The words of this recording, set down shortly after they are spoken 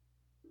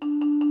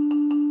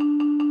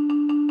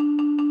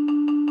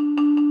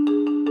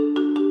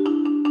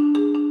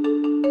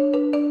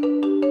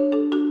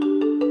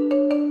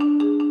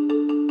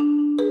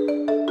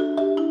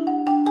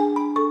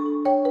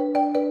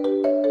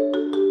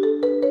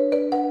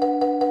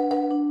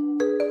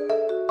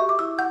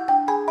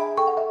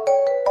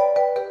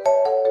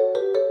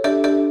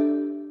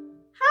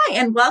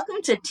and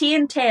welcome to Tea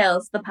and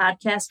Tales, the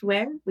podcast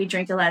where we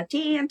drink a lot of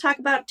tea and talk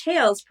about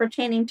tales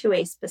pertaining to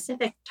a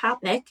specific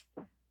topic.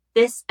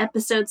 This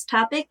episode's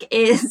topic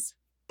is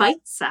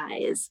bite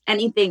size.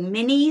 Anything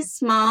mini,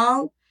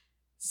 small,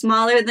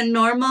 smaller than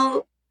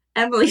normal.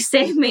 Emily,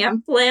 save me,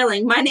 I'm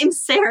flailing. My name's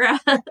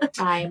Sarah.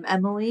 I'm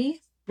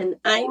Emily. And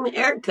I'm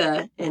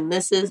Erica, and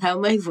this is how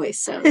my voice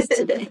sounds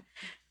today.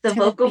 The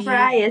vocal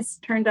fry is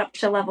turned up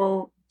to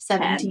level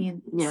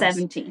 17. Yes.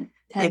 17.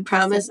 I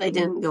promise I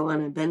didn't go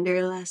on a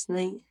bender last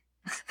night.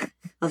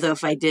 Although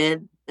if I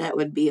did, that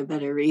would be a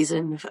better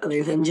reason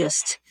other than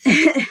just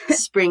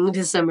spring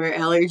to summer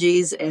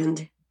allergies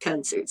and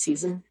concert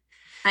season.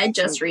 I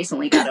just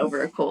recently got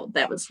over a cold.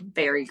 That was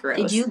very gross.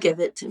 Did you give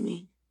it to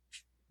me?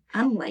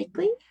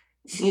 Unlikely.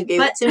 You gave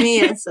it to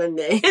me on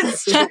Sunday.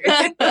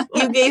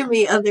 You gave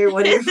me other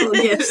wonderful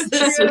gifts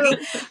this week.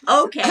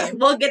 Okay,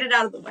 we'll get it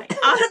out of the way.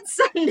 On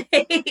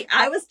Sunday,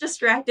 I was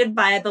distracted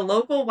by the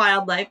local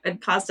wildlife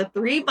and caused a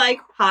 3-bike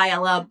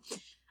pileup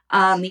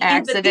on the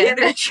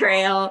amphitheater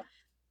trail.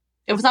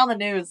 It was on the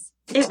news.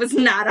 It was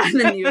not on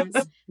the news.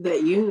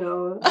 That you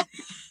know.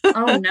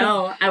 Oh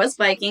no, I was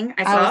biking.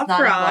 I saw a frog.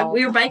 Involved.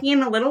 We were biking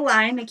in a little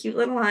line, a cute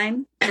little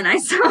line, and I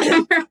saw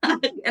a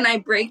frog, and I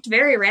braked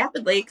very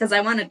rapidly because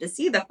I wanted to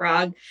see the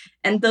frog,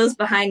 and those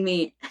behind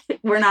me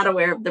were not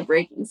aware of the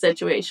braking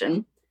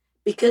situation.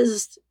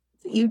 Because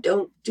you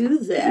don't do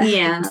that.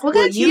 Yeah. What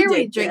kind of tea you are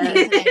we did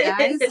drinking that.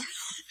 today,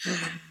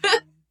 guys?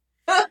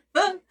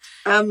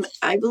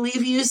 I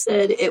believe you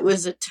said it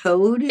was a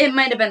toad. It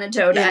might have been a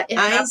toad. And It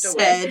I dropped away.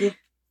 said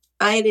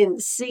I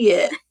didn't see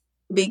it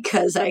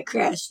because I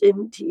crashed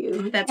into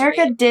you. That's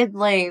Erica right. did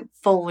lay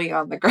fully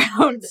on the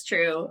ground It's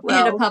true. in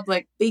a Well,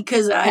 public.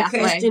 because I Pathway.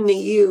 crashed into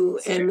you,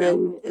 It's and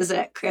true. then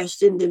Zach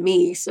crashed into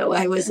me, so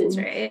I was That's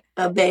in right.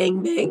 a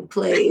bang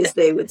play, as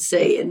they would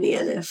say in the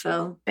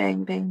NFL.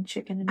 Bang, bang,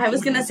 chicken. And I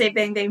was going to peanut. say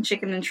bang, bang,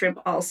 chicken and shrimp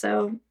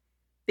also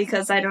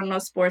because I don't know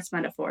sports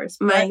metaphors.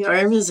 My but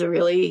arm is a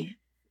really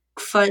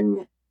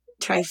fun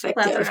trifecta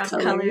plethora of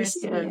colors.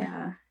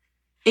 Yeah.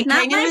 It Not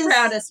kind of my is-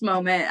 proudest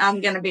moment, I'm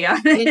going to be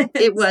honest.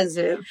 It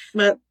wasn't,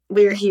 but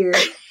we're here,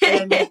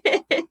 and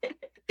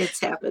it's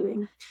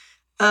happening.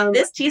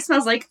 This tea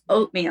smells like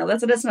oatmeal.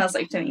 That's what it smells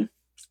like to me.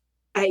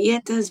 Yeah,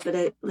 it does,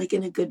 but like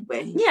in a good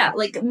way. Yeah,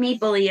 like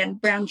mapley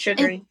and brown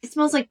sugary. It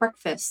smells like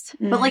breakfast,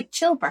 Mm. but like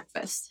chill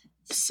breakfast.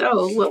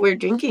 So what we're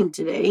drinking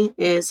today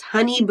is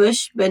Honey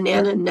Bush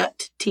Banana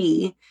Nut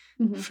Tea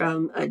Mhm.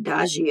 from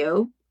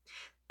Adagio.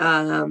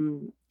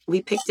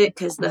 We picked it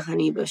because the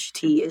Honey Bush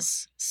tea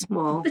is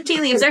small. The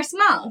tea leaves are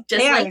small,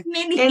 just They are. like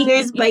mini. And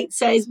there's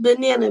bite-sized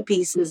banana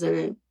pieces in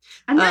it.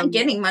 I'm not um,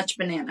 getting much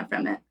banana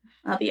from it,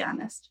 I'll be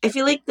honest. I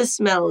feel like the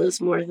smell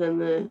is more than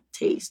the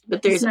taste.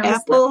 But there's smell is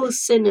apple, lovely.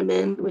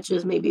 cinnamon, which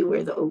is maybe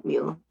where the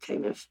oatmeal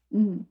kind of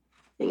Mm.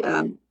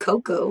 thing.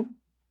 Cocoa.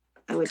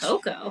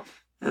 Cocoa.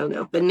 I don't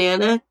know.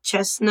 Banana,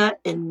 chestnut,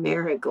 and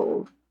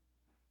marigold.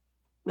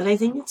 But I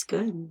think it's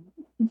good.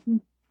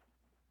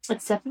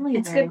 It's definitely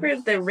It's good for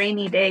the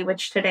rainy day,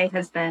 which today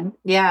has been.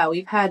 Yeah,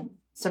 we've had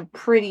some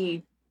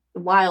pretty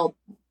wild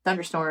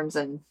thunderstorms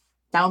and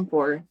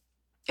downpour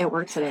at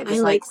work today. I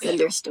Just like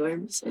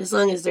thunderstorms, as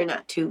long as they're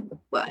not too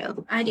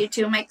wild. I do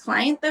too. My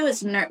client, though,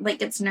 is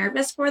gets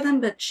nervous for them,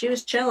 but she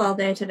was chill all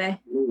day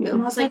today. You And I know,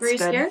 was like, That's were you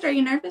good. scared? Are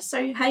you nervous?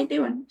 How you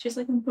doing? She's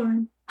like, I'm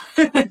fine.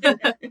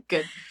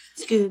 Good.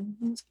 it's good.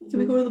 It's Can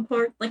we good. go to the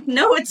park? Like,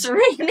 no, it's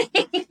raining.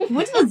 We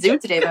went to the zoo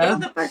today, Go to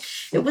though. the park.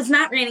 It was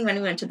not raining when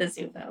we went to the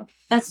zoo, though.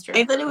 That's true.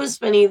 I thought it was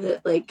funny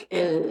that, like,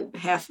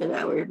 half an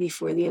hour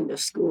before the end of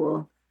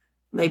school,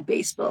 my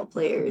baseball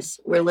players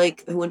were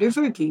like, I wonder if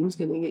our game's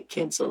going to get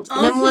canceled.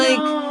 And I'm like,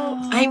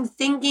 I'm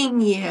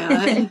thinking,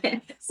 yeah.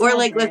 Or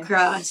like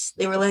lacrosse.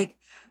 They were like,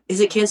 is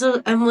it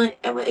canceled?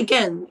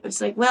 Again, it's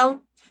like,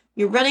 well,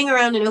 you're running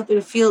around an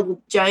open field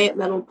with giant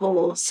metal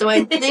poles. So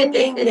I'm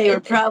thinking they were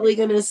probably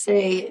going to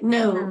say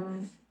no.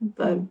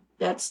 But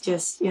that's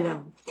just,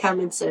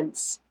 common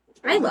sense.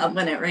 I love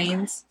when it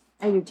rains.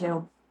 I do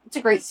too. It's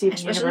a great Steven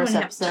Especially when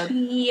Universe you have episode.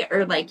 tea,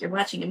 or like you're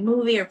watching a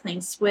movie or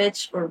playing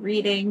Switch or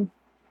reading.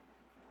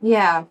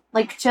 Yeah,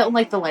 like chill,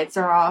 like the lights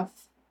are off.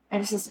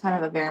 And it's just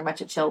kind of very much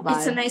a chill vibe.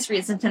 It's a nice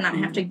reason to not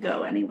have to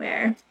go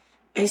anywhere.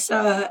 I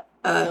saw,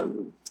 I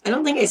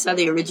don't think I saw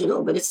the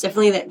original, but it's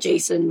definitely that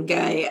Jason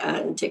guy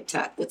on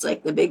TikTok that's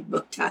like the big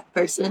book talk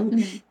person.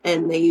 Mhm.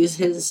 And they use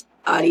his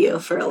audio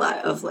for a lot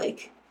of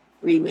like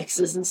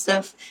remixes and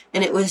stuff.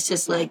 And it was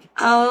just like,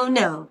 oh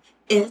no,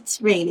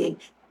 it's raining.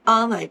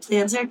 All my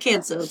plans are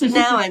canceled.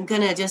 Now I'm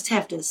going to just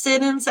have to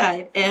sit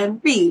inside and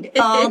read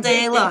all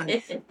day long.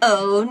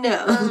 Oh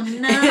no. Oh,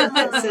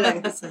 no. So I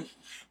was like,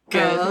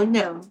 Good. oh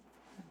no.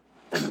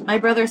 My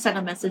brother sent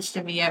a message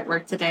to me at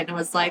work today and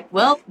was like,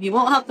 well, you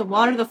won't have to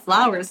water the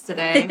flowers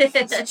today.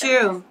 It's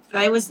true.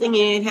 I was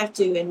thinking I'd have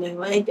to, and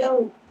now I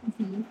don't.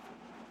 Mhm.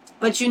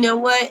 But you know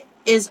what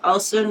is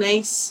also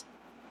nice?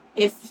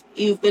 If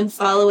you've been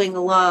following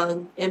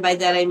along, and by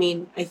that I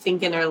mean, I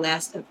think in our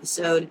last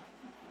episode,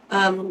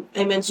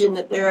 I mentioned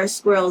that there are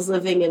squirrels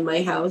living in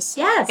my house.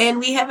 Yes. And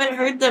we haven't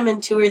heard them in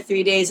 2 or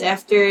 3 days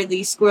after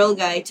the squirrel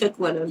guy took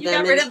one of you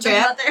them got rid in of the the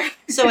trap. mother.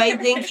 So I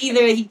think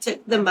either he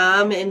took the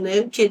mom and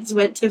the kids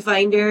went to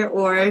find her,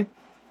 or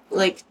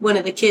like one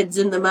of the kids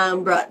and the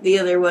mom brought the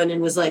other one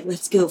and was like,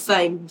 let's go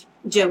find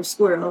Joe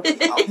Squirrel.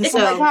 Oh my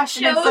So gosh,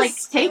 and it's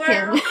like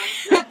taken.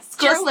 Just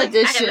Squirrel like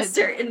edition. I have a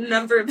certain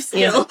number of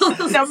Yeah.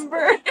 skills.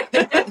 Number.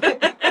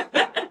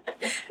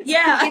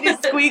 Yeah. It is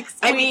squeak,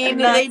 I squeak. mean,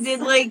 they did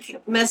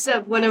like mess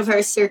up one of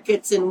our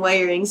circuits and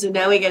wiring, so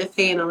now we got to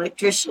pay an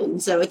electrician.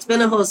 So it's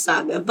been a whole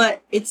saga,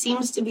 but it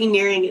seems to be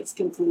nearing its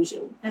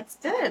conclusion. That's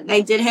good.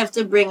 I did have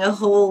to bring a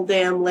whole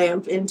damn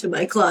lamp into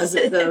my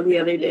closet though the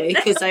other day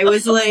because I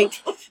was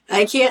like,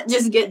 I can't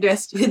just get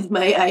dressed with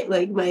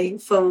my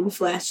phone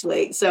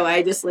flashlight. So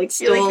I just like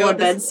You're like, stole "Go a to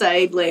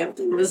bedside lamp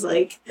and was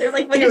like, They're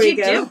like, what Here did we you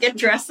go. do? Get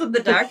dressed in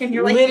the dark? And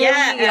you're like, literally,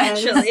 yeah,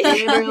 yes, actually.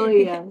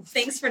 literally, yes.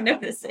 Thanks for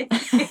noticing.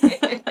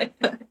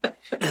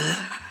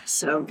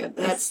 So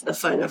that's the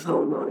fun of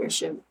home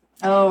ownership.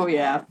 Oh,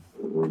 yeah.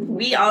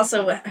 We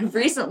also have more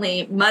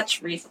recently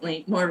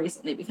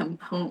become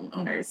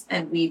homeowners,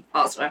 and we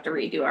also have to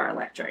redo our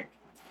electric.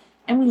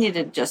 And we need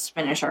to just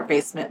finish our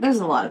basement. There's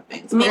a lot of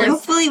things. I mean, But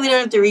hopefully we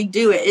don't have to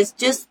redo it. It's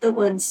just the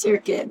one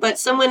circuit, but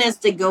someone has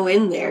to go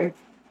in there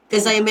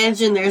because I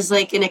imagine there's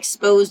like an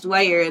exposed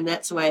wire, and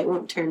that's why it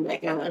won't turn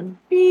back on.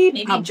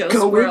 Maybe I'm Joe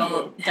going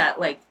Squirrel got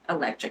like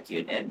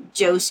electrocuted.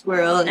 Joe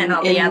Squirrel And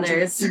all the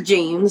others.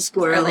 James Or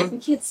Squirrel. like, we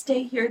can't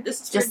stay here.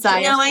 This is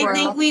Josiah No, I Squirrel.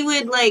 think we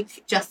would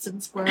like Justin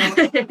Squirrel,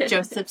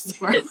 Joseph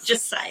Squirrel,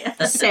 Josiah.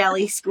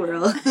 Sally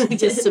Squirrel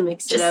just to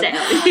mix it Just up.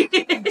 Sally.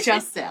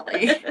 just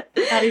Sally.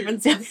 Not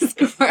even Sally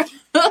Squirrel.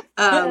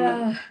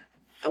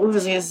 What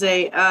was I gonna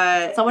say?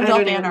 Someone I draw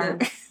don't fan even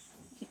art. know.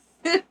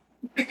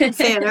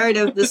 Fan art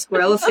of the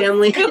Squirrel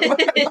family.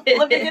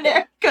 Living in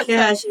there.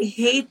 Gosh, I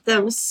hate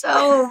them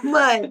so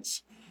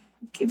much.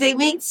 They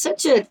make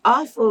such an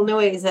awful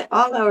noise at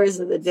all hours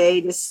of the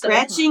day, just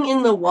scratching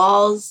in the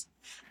walls.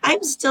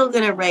 I'm still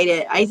gonna write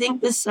it. I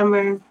think this summer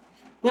I'm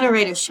gonna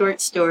write a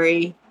short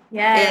story.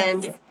 Yes.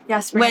 And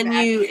Yes,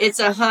 it's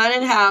a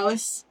haunted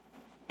house,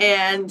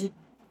 and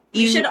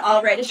You should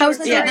all write a short was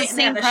story gonna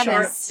say and the have same a short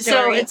premise. so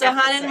story it's a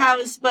haunted episode.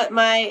 house, but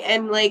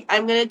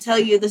I'm gonna tell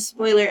you the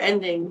spoiler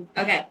ending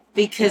Okay.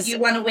 because You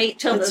want to wait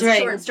till That's the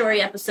right. short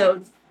story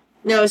episode.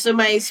 no. So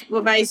my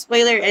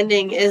spoiler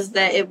ending is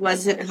that it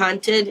wasn't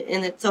haunted,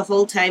 and that the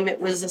whole time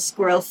it was a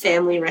squirrel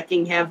family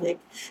wreaking havoc.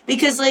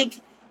 Because like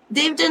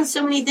they've done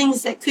so many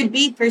things that could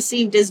be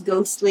perceived as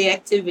ghostly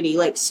activity,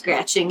 like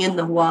scratching in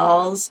the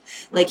walls,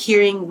 like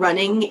hearing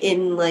running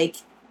in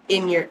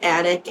your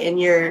attic and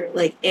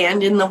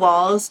and in the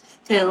walls,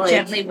 kind of like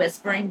Gently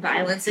whispering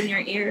violence in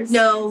your ears.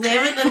 No, they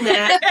haven't done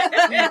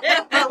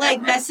that. But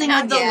like messing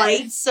with the yet.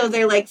 lights, so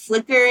they're like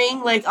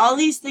flickering. Like all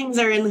these things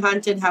are in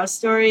haunted house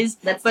stories.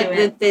 Let's But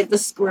do it. the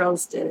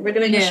squirrels did it. We're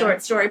doing a Yeah.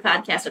 short story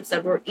podcast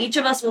episode where each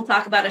of us will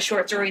talk about a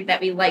short story that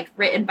we like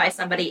written by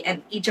somebody,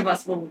 and each of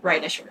us will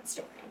write a short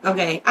story.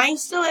 Okay, I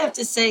still have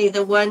to say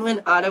the one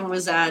when Autumn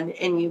was on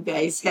and you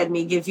guys had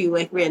me give you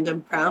like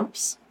random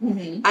prompts.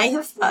 Mm-hmm. I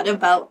have thought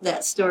about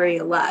that story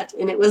a lot,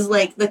 and it was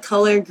like the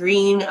color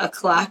green, a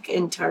clock,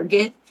 and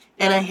Target,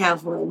 and I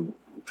have one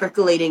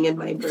percolating in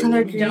my brain. Color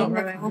I green. don't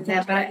remember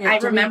that, but I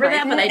remember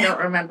that, but I don't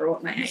remember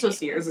what my idea So is.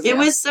 serious. It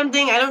was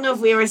something, I don't know if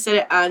we ever said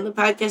it on the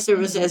podcast or it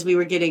was as we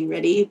were getting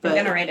ready, I'm but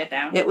gonna write it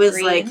down. it was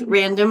Green, like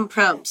random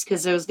prompts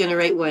because I was going to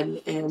write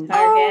one. And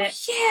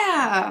Target.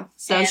 yeah.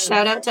 so and-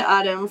 shout out to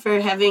Autumn for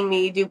having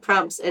me do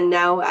prompts. And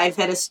now I've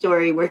had a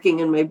story working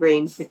in my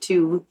brain for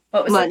 2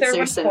 What was the months third or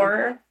one? so.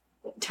 Horror.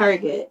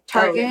 Target.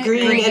 Target, Oh,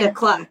 green, green. and a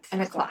clock.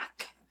 And a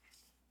clock.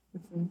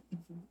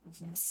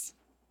 Yes.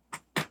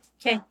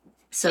 Okay,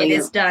 So it yeah,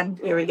 is done.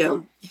 there we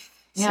go.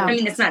 Yeah. I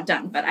mean, it's not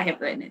done, but I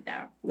have written it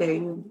down. There you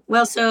go.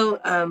 Well, so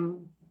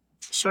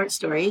short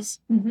stories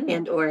Mm-hmm.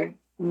 and or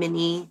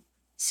mini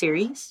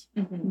series,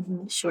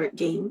 Mm-hmm. short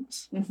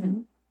games.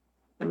 Mm-hmm.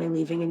 Am I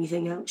leaving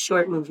anything out?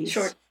 Short movies.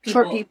 Short people.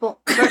 Short people.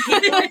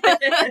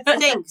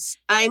 Thanks.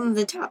 I'm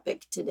the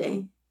topic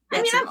today. I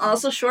mean, That's I'm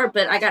also short,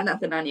 but I got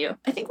nothing on you.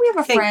 I think we have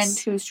a Thanks. friend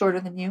who's shorter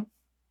than you.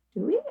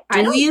 Do we? I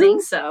Do don't you?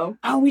 think so.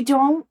 Oh, we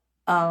don't?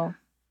 Oh.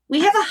 We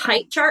have a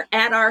height chart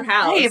at our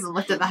house. I haven't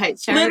looked at the height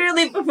chart.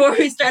 Literally before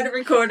we started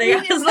recording,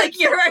 I was like,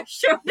 "You're our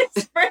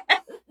shortest friend." I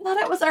thought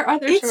it was our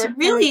other It's short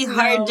really friend.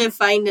 hard to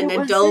find an It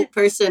wasn't. adult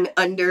person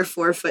under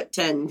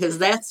 4'10" because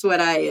that's what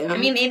I am. I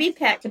mean, maybe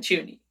Pat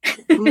Cacciuni.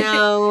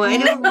 no, I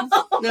don't.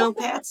 No,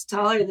 Pat's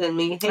taller than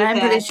me. Hey, I'm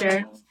Pat. pretty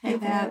sure. Hey,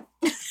 Pat.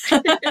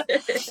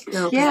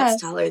 No, Yeah.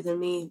 Pat's taller than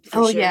me. for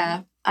Oh, sure.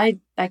 yeah. I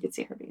could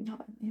see her being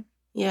taller than you.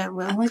 Yeah,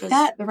 well, I like 'cause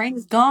that. The rain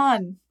is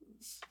gone.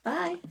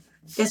 Bye.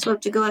 Guess we'll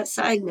have to go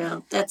outside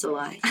now. That's a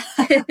lie.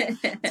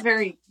 It's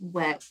very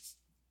wet.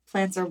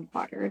 Plants are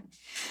watered.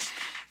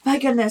 My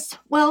goodness.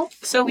 Well,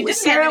 So, We didn't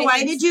Sarah, have why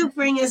anything- did you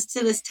bring us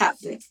to this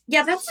topic?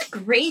 Yeah, that's a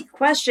great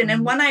question,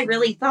 and one I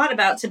really thought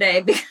about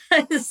today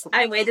because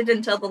I waited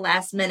until the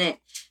last minute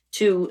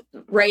to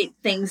write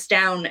things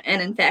down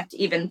and, in fact,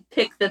 even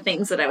pick the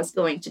things that I was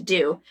going to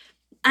do.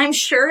 I'm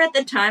sure at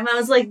the time I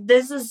was like,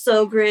 this is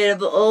so creative.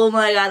 Oh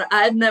my God,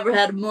 I've never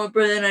had a more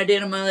brilliant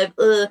idea in my life.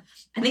 Ugh.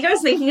 I think I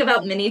was thinking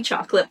about mini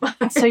chocolate bars.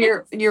 So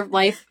your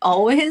life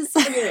always?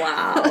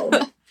 Wow.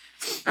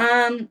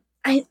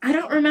 I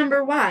don't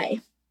remember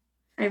why.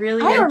 I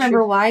don't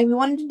remember why. We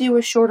wanted to do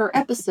a shorter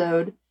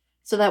episode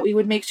so that we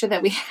would make sure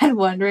that we had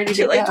one ready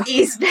to go.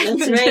 ease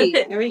That's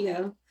right. There we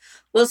go.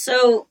 Well,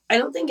 so I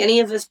don't think any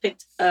of us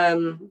picked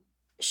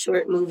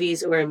short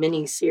movies or a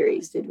mini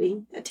series, did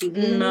we? A TV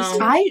miniseries?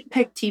 I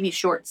picked TV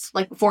shorts,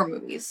 like before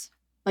movies.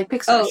 Like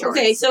Pixar shorts.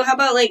 Okay. So how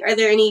about are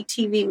there any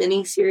TV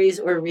miniseries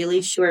or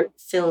really short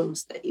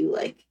films that you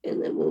like?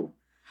 And then we'll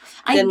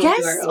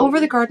guess Over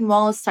the Garden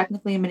Wall is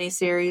technically a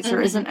miniseries.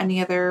 There isn't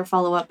any other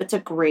follow-up. It's a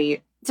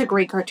great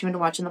cartoon to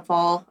watch in the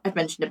fall. I've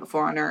mentioned it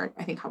before on our,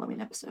 I think, Halloween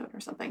episode or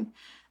something.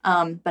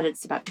 But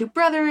it's about two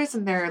brothers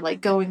and they're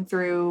going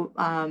through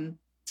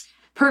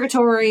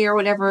purgatory or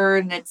whatever,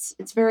 and it's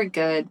very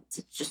good.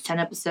 It's just 10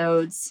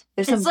 episodes.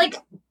 It's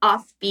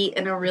offbeat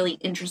in a really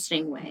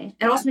interesting way.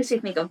 It also makes me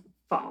think of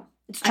fall.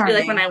 It's I charming. feel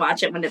like when I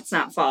watch it when it's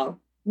not fall.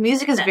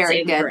 Music is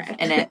very good correct.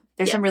 in it.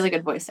 There's Yes. some really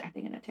good voice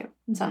acting in it too.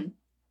 So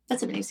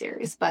that's a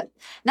miniseries, but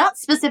not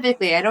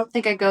specifically. I don't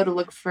think I go to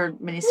look for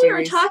miniseries. We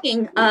were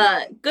talking,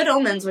 Good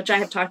Omens, which I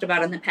have talked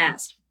about in the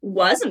past,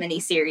 was a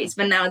miniseries,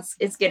 but now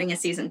it's getting a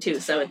season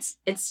 2, so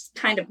it's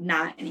kind of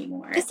not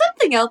anymore. Is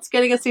something else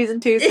getting a season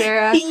 2,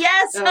 Sarah?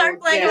 Yes, Oh, our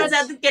Plague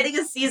yes. was getting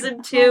a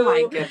season 2. Oh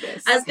my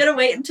goodness. I was gonna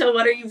wait until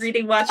What Are You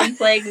Reading, Watching,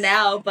 Plague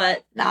now,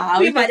 but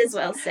we might as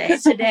well say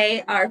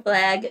today our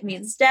flag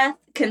means death.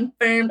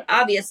 Confirmed.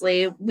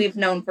 Obviously, we've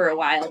known for a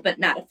while, but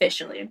not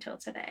officially until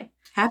today.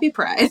 Happy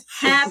Pride.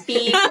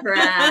 Happy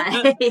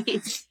Pride.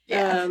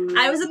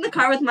 I was in the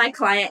car with my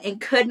client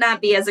and could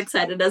not be as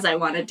excited as I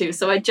wanted to.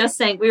 So I just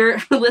sang, we were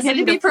listening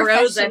to be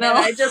Frozen, and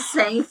professional. I just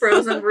sang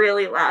Frozen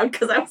really loud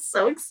because I was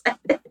so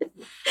excited.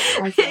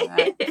 I feel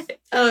that.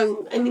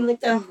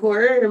 the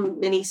horror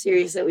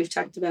miniseries that we've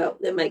talked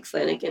about that Mike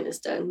Flanagan has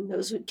done,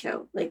 those would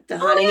count. Like The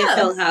Haunting yeah. of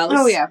Hill House.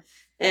 Oh yeah.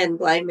 And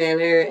Blind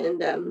Manor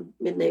and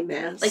Midnight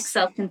Mass. Like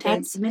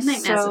self-contained. That's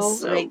Midnight Mass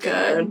is so Like,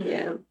 good.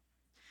 Yeah.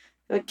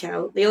 That would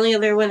count. The only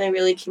other one I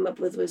really came up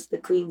with was The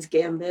Queen's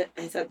Gambit.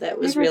 I thought that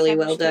was Never really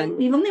watched well it. done.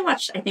 We've only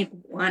watched, I think,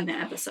 one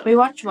episode. We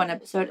watched one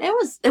episode.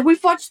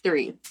 We've watched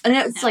 3, and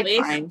it's Have we?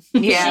 fine.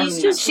 Yeah,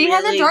 She's just she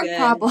has a really drug good.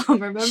 problem.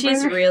 Remember? She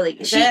is That a great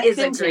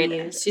continues.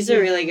 actress. She's a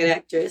really good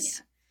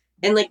actress.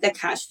 And the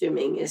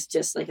costuming is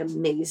just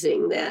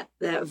amazing. That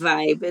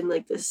vibe in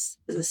the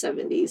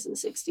 70s and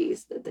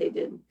 60s that they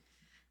did.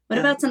 What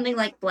about something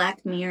like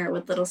Black Mirror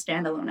with little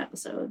standalone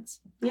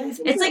episodes? Yeah, I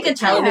think It's that like a would count.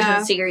 television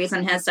Yeah. series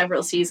and has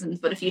several seasons,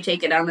 but if you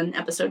take it on an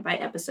episode by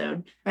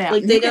episode, Yeah.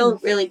 They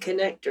don't really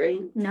connect, right?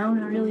 no,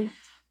 not really.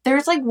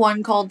 There's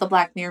one called the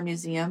Black Mirror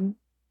Museum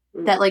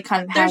that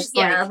kind of has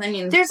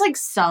there's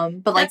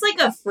some, but that's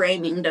like a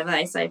framing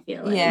device. I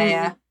feel like.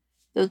 yeah.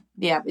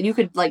 Yeah, you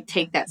could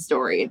take that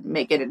story and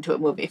make it into a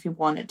movie if you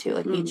wanted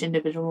to, each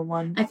individual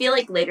one. I feel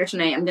like later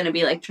tonight I'm gonna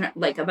be about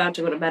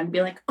to go to bed and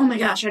be like, oh my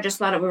gosh, I just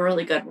thought of a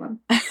really good one.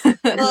 Well,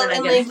 then I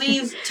and guess-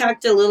 we've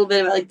talked a little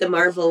bit about the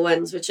Marvel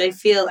ones, which I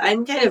feel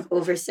I'm kind of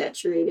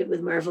oversaturated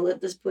with Marvel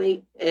at this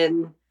point.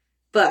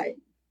 But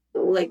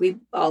we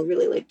all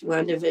really liked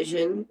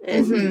WandaVision,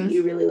 and Mhm.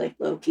 you really liked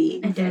Loki.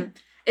 I did.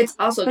 It's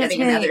also But it's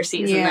getting another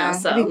season now,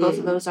 so I think both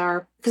of those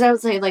are, because I would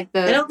say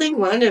I don't think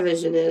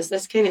WandaVision is.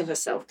 That's kind of a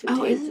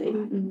self-contained is it? thing.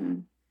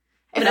 Mhm.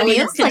 If But I mean, it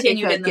it's looks like it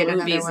continued could in the get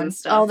another movies one. and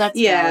stuff. Oh, that's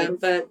Yeah, valid.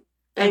 but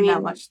I I've mean,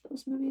 not watched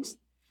those movies.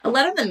 a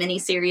lot of the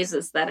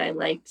miniseries that I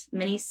liked,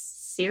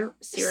 Siri.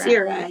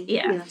 Yeah.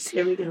 Yes,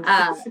 there we go.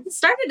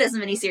 Started as a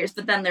miniseries,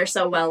 but then they're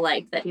so well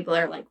liked that people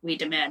are like, we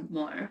demand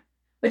more.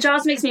 Which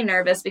always makes me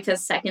nervous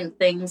because second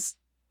things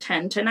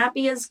tend to not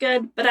be as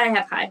good, but I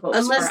have high hopes.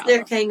 Unless for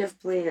they're kind of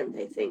planned,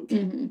 I think.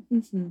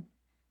 Mm-hmm.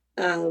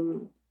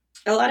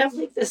 A lot of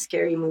the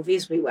scary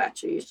movies we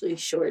watch are usually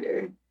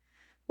shorter.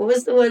 What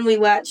was the one we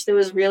watched that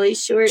was really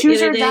short? Choose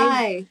the or other day?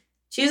 Die.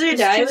 Choose or Is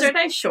Die. Choose was, or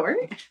Die short?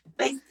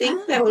 I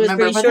think I that don't was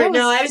remember, pretty but short. that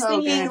No, was I was so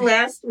thinking good.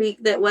 last week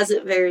that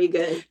wasn't very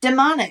good.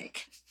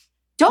 Demonic.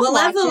 Don't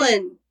watch it.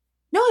 Malevolent.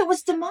 No, it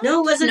was demonic.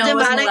 No, wasn't No, it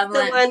was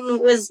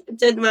Demonic.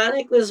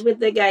 Demonic was with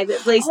the guy that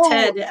plays Oh,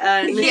 Ted.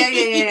 yeah.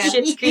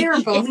 Schitt's Creek. They're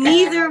both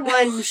Neither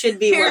one should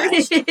be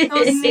watched.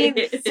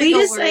 We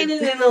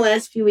decided in the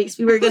last few weeks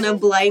we were going to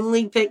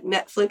blindly pick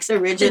Netflix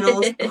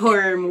original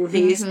horror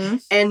movies,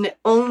 Mhm. and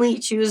only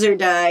Choose or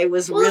Die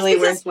was Well, it's really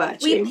because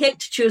worth We watching.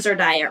 picked Choose or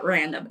Die at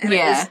random, and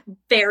Yeah. it was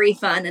very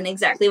fun and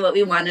exactly what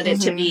we wanted it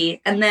to Mhm.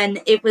 be. And then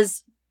it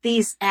was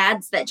these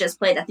ads that just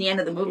played at the end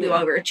of the movie Yeah.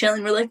 while we were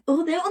chilling. We're like,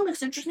 oh, that one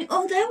looks interesting.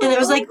 Oh, that one. And it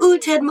was like, ooh,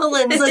 Ted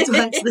Mullins, let's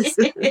watch this.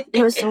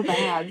 It was so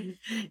bad.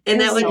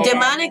 And that one, So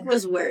Demonic bad.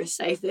 was worse,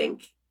 I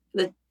think.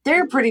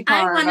 They're pretty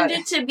I far. wanted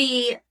it to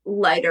be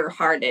lighter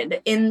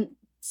hearted in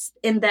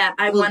that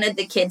I wanted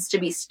the kids to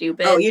be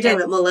stupid. Oh, you're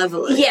talking and- about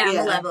Malevolent. Yeah,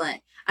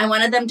 Malevolent. I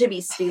wanted them to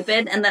be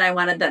stupid, and then I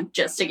wanted them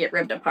just to get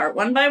ripped apart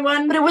one by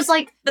one. But it was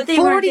But they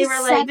were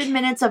 47 like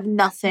minutes of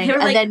nothing they were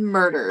and like, then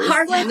murders.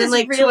 Hard Life And then is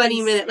like really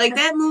 20 minutes. Like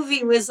that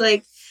movie was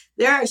like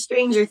there are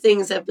Stranger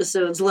Things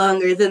episodes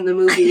longer than the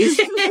movies,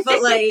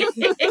 but like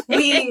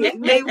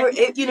they were,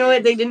 you know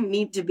what? They didn't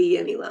need to be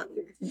any longer.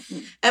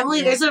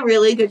 Emily, there's a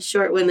really good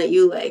short one that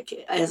you like,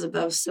 As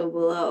Above, So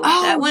Below.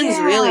 Oh, that one's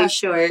really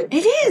short.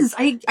 It is.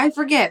 I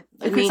forget.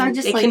 I mean,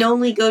 they can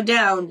only go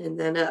down and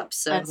then up.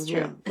 So that's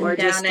true. Or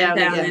just down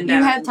again.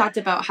 You have talked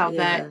about how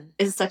that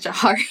is such a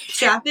hard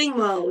Shopping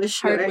Mall was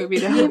short. Hard movie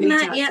to have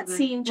not yet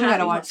seen. We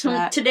gotta watch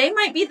that. Today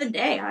might be the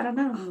day. I don't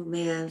know. Oh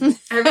man,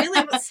 I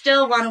really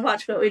still want to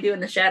watch What We Do in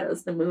the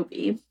Shadows, the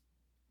movie.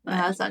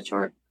 That's not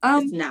short.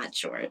 It's not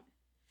short.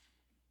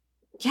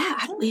 Yeah,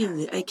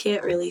 I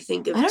can't really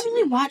think of. I don't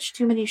really watch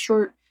too many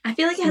short. I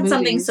feel like I had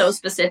something so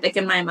specific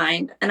in my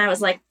mind, and I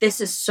was like,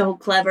 "This is so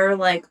clever!"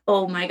 Like,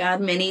 oh my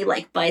god, mini,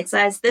 like bite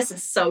size. This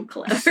is so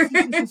clever.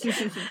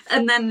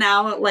 And then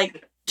now,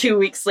 like 2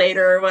 weeks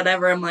later or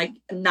whatever, I'm like,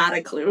 not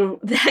a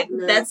clue.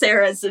 That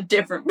Sarah's a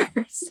different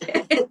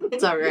person.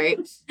 It's all right.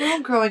 We're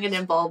all growing and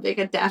evolving,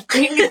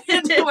 adapting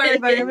to our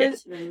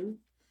environment.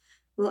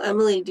 Well,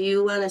 Emily, do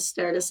you want to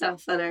start us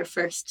off on our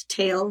first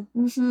tale?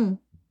 Mm-hmm.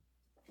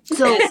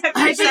 So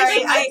I'm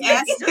sorry, I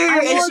asked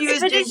her and she was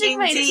drinking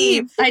my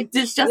tea. I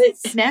just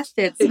snatched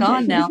it. It's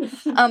gone now.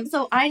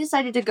 So I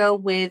decided to go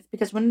with,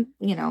 because when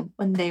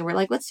they were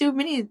like, let's do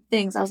mini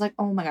things, I was like,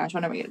 oh my gosh,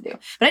 what am I gonna do?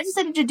 But I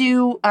decided to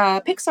do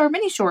Pixar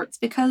mini shorts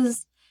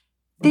because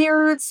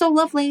they're so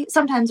lovely.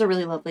 Sometimes they're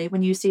really lovely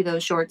when you see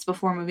those shorts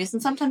before movies,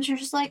 and sometimes you're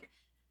just like,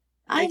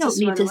 I don't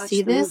need to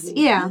see this.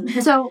 Movie. Yeah.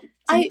 So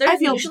I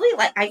feel usually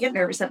like I get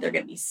nervous that they're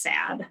gonna be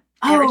sad.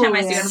 Every time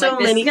I see them,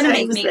 I'm like, this is going to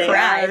make me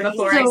cry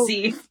before I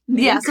see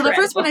so the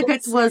first one I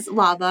picked was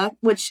Lava,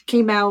 which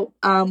came out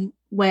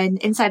when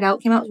Inside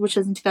Out came out, which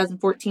was in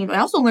 2014. I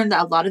also learned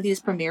that a lot of these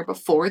premiere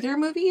before their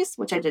movies,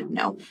 which I didn't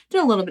know.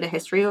 Did a little bit of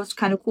history. It was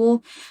kind of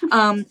cool.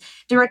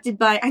 Directed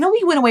by, I know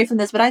we went away from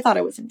this, but I thought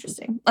it was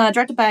interesting.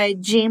 Directed by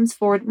James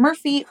Ford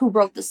Murphy, who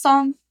wrote the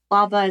song.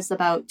 Lava is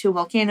about two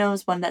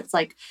volcanoes, one that's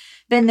like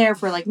been there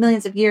for like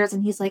millions of years,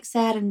 and he's like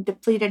sad and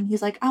depleted, and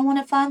he's like, I want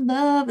to find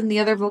love, and the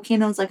other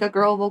volcano is like a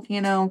girl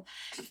volcano.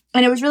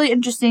 And it was really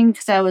interesting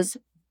because I was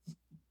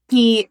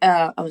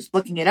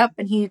looking it up,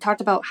 and he talked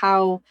about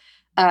how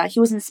he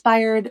was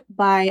inspired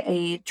by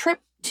a trip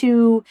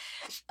to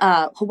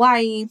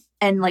Hawaii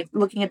and like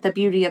looking at the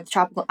beauty of the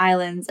tropical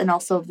islands and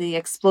also the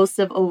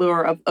explosive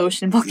allure of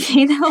ocean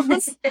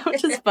volcanoes,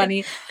 which is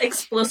funny.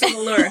 Explosive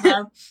allure,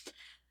 huh?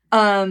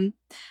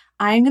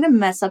 I'm going to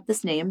mess up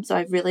this name, so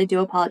I really do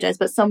apologize,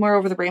 but Somewhere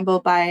Over the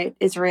Rainbow by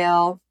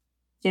Israel.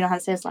 Do you know how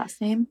to say his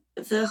last name?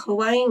 The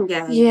Hawaiian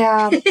guy.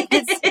 Yeah.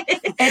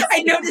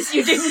 I noticed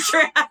you didn't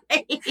try.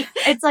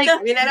 It's like,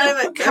 I mean, I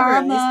don't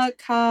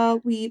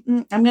have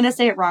it I'm going to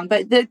say it wrong,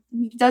 but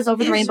he does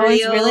Over the Rainbow.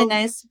 It's really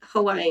nice.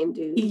 Hawaiian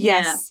dude.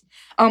 Yes.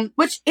 Yeah.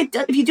 Which,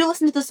 if you do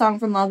listen to the song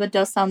from Lava, it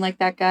does sound like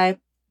that guy.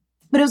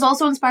 But it was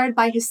also inspired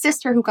by his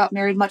sister, who got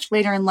married much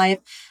later in life,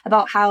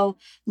 about how,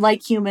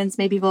 like humans,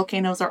 maybe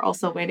volcanoes are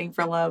also waiting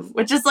for love,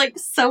 which is like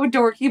so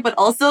dorky, but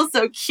also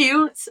so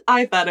cute.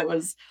 I thought it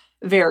was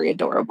very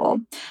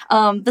adorable.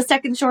 The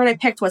second short I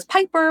picked was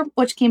Piper,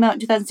 which came out in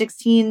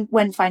 2016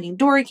 when Finding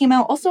Dory came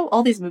out. Also,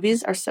 all these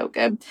movies are so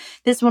good.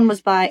 This one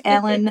was by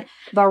Alan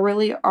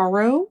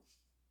Barilaro.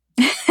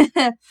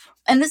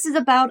 And this is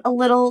about a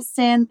little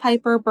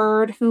sandpiper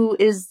bird who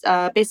is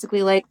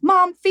basically like,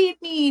 Mom, feed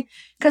me,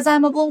 because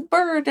I'm a little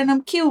bird and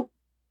I'm cute.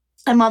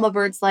 And Mama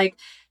Bird's like,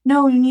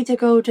 no, you need to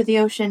go to the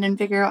ocean and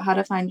figure out how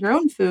to find your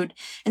own food.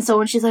 And so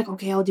when she's like,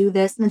 okay, I'll do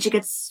this, and then she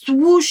gets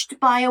swooshed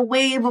by a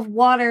wave of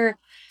water.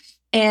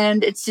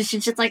 And she's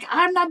just like,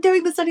 I'm not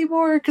doing this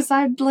anymore because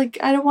I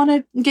don't want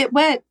to get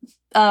wet.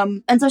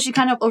 And so she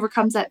kind of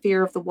overcomes that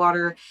fear of the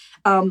water.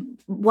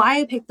 Why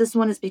I picked this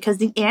one is because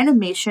the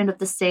animation of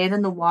the sand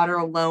and the water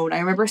alone, I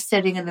remember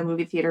sitting in the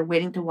movie theater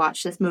waiting to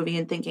watch this movie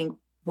and thinking,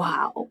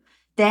 wow,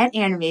 that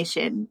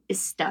animation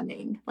is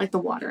stunning. Like the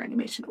water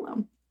animation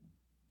alone.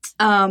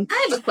 I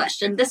have a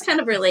question. This kind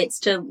of relates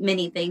to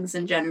many things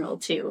in general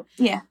too.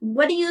 Yeah.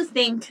 What do you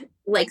think,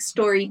 like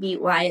story beat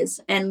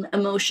wise and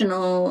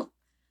emotional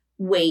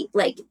weight,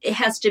 like it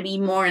has to be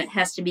more and it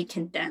has to be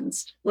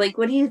condensed? Like,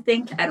 what do you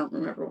think? I don't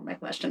remember what my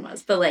question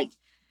was, but like,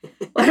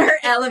 what are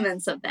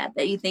elements of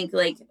that you think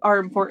like are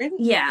important?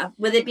 Yeah,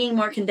 with it being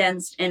more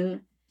condensed,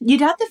 and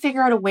you'd have to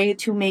figure out a way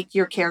to make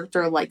your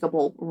character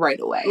likable right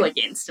away, like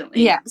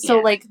instantly. Yeah. So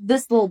like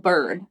this little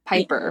bird,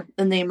 Piper,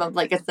 the name of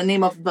like, it's the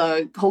name of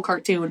the whole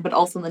cartoon, but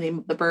also the name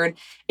of the bird,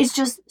 is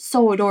just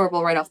so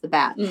adorable right off the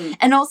bat,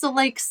 and also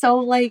like so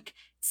like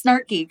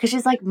snarky because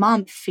she's like,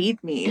 Mom, feed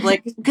me,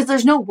 like, because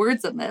there's no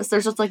words in this,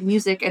 there's just like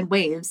music and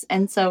waves,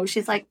 and so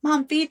she's like,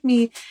 Mom, feed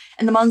me,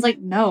 and the mom's like,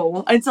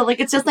 no, and so like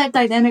it's just that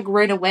dynamic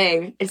right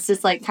away. It's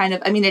just like kind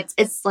of, I mean,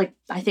 it's like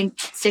I think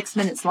 6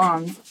 minutes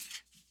long.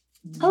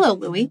 Hello,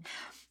 Louie.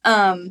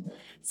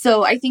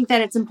 So I think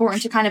that it's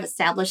important to kind of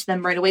establish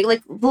them right away.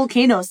 Like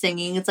Volcano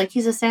singing, it's like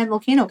he's a sad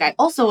volcano guy.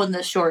 Also in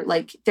this short,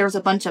 like there's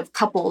a bunch of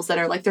couples that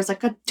are like, there's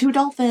like two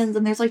dolphins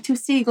and there's like two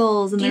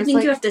seagulls. And do you there's think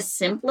like, you have to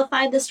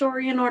simplify the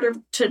story in order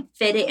to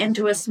fit it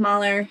into a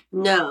smaller?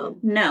 No.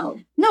 no,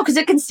 because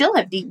it can still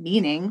have deep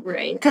meaning.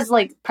 Right. Because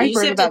like You Piper's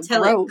just have about to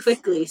tell growth. it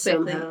quickly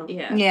somehow.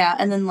 Yeah. Yeah,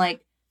 and then like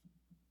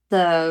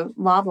the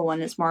lava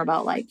one is more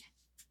about like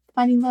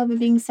finding love and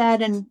being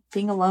sad and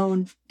being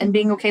alone and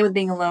being okay with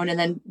being alone and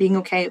then being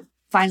okay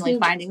finally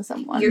finding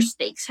someone. Your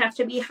stakes have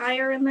to be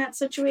higher in that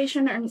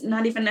situation, or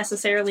not even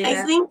necessarily I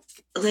that? think,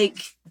 like,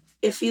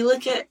 if you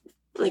look at,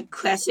 like,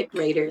 classic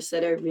writers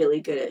that are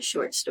really good at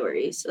short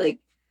stories, like,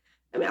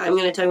 I mean, I'm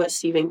going to talk about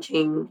Stephen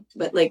King,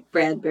 but, like,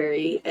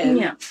 Bradbury,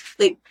 and,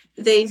 like,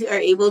 they are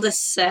able to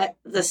set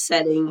the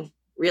setting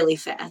really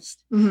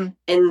fast. Mm-hmm.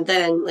 And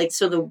then, like,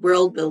 so the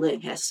world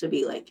building has to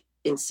be, like,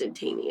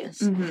 instantaneous.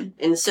 Mm-hmm.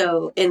 And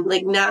so, and,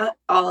 like, not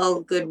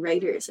all good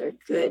writers are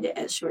good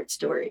at short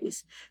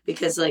stories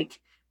because, like,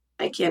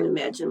 I can't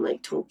imagine,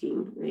 like,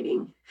 Tolkien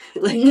writing.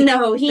 Like,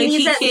 No, he like,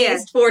 needs he at can't.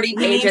 least 40 he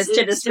pages needs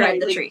to describe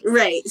the like, trees.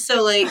 Right.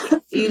 So, like,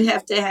 you'd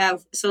have to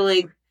have, so,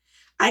 like,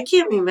 I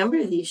can't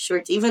remember these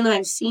shorts, even though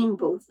I've seen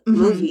both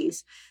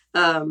movies.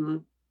 But,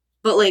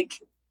 like,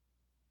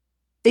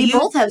 They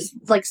both have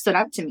like stood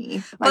out to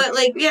me. But,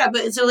 like, yeah,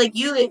 but so, like,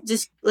 you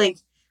just, like,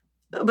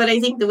 but I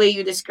think the way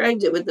you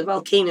described it with the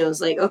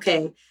volcanoes, like,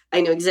 okay,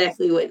 I know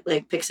exactly what,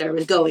 like, Pixar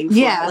was going for.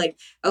 Yeah. Like,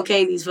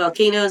 okay, these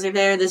volcanoes are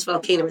there. This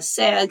volcano is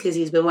sad because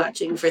he's been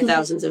watching for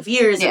thousands of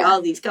years and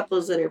all these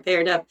couples that are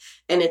paired up.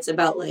 And it's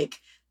about, like,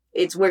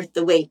 it's worth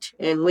the wait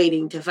and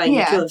waiting to find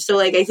the two of. So,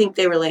 like, I think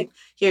they were like,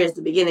 here's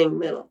the beginning,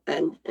 middle,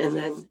 and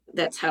then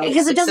that's how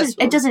because it's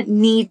it doesn't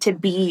need to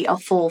be a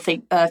full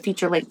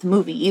feature length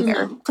movie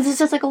either. Because it's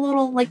just like a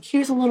little, like,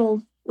 here's a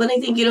little. When I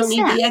think you don't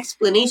need the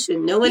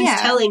explanation. No one's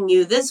telling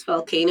you this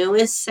volcano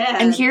is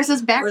sad. And here's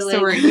his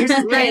backstory. Like, here's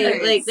his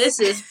right, like, this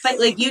is,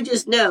 like, you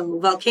just know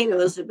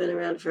volcanoes have been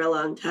around for a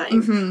long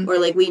time. Mm-hmm. Or,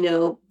 like, we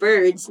know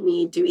birds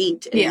need to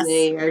eat. And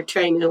they are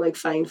trying to, like,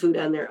 find food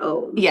on their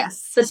own.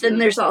 Yes. But then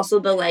there's also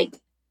the, like,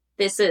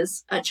 this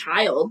is a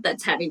child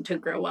that's having to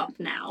grow up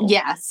now.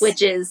 Yes.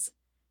 Which is,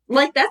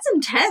 like, that's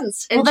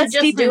intense. And to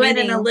just do it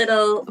in a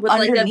little, with,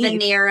 like, a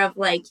veneer of,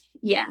 like,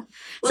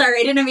 Sorry,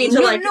 I didn't mean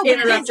to,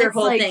 interrupt your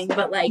whole thing,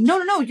 but, like.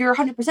 No, you're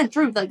 100%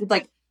 true.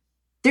 Like,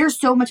 there's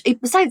so much,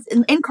 besides,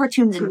 in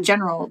cartoons in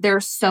general,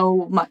 there's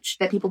so much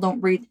that people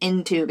don't read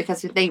into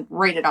because they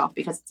write it off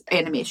because it's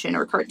animation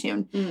or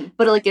cartoon.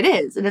 But, like, it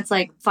is. And it's,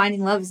 like,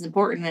 finding love is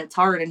important and it's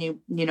hard and you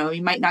know,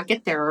 you might not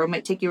get there or it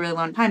might take you a really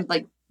long time.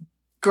 Like,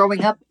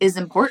 growing up is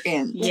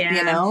important,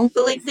 you know?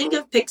 But, like, think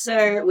of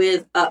Pixar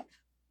with Up.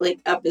 Like,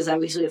 Up is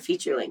obviously a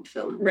feature-length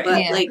film. Right.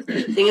 But, like,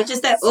 think of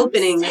just that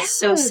opening. It's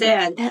so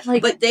sad.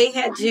 But they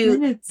had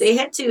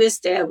to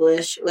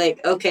establish, like,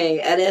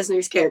 okay, Ed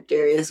Asner's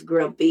character is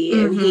grumpy,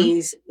 and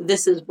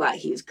this is why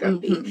he's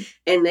grumpy.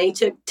 And they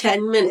took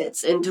 10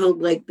 minutes and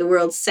told, like, the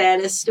world's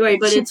saddest story.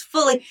 But it's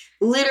full, like,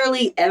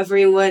 literally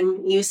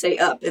everyone, you say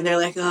Up, and they're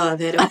like, oh,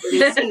 that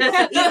opening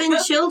scene.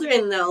 Even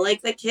children, though.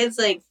 Like, the kids,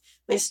 like,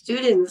 my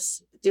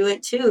students do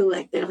it too.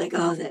 Like, they're like,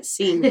 oh, that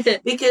scene.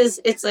 Because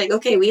it's like,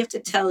 okay, we have to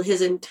tell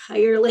his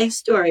entire life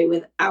story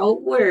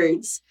without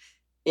words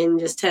in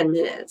just 10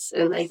 minutes.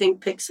 And I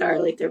think Pixar,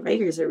 like, their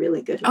writers are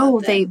really good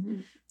about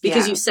that.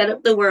 Because you set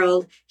up the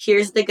world,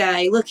 here's the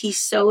guy, look,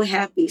 he's so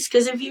happy.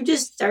 Because if you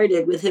just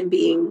started with him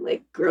being,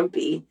 like,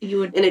 grumpy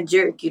and a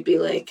jerk, you'd be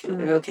like,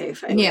 okay,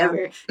 fine,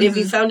 whatever. And if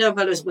you found out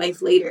about his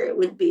wife later, it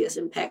wouldn't be as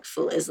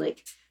impactful as,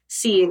 like,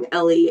 seeing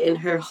Ellie in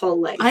her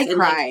whole life. I and,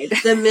 cried.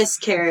 Like, the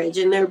miscarriage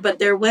and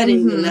their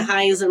wedding and the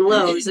highs and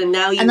lows. And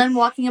now and then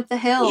walking up the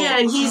hill. Yeah,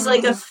 and he's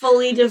like a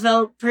fully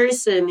developed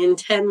person in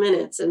 10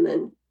 minutes and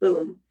then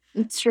boom.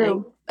 It's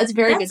true. It's a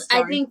very good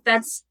story. I think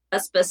that's a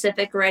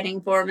specific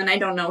writing form, and I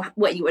don't know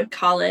what you would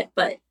call it,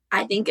 but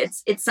I think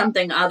it's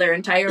something other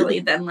entirely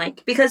than,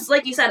 like, because,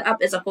 like you said,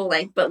 Up is a full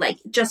length, but, like,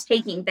 just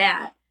taking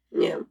that.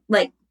 Yeah.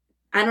 Like,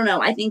 I don't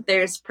know. I think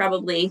there's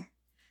probably.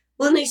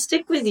 Well, and they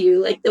stick with you.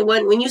 Like, the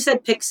one, when you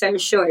said Pixar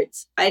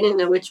shorts, I didn't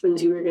know which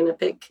ones you were going to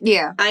pick.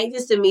 Yeah. I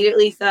just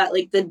immediately thought,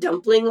 like, the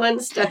dumpling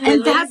one stuck with me.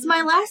 And that's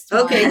my last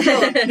one. Okay,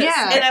 cool.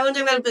 Yeah. And I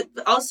wonder about it,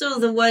 but also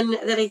the one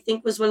that I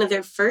think was one of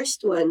their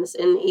first ones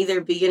in either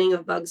beginning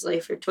of Bug's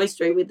Life or Toy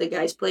Story with the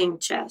guys playing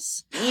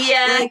chess.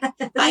 Yeah.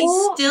 Like,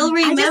 I still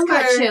remember.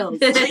 I still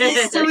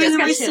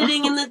remember chills.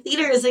 sitting in the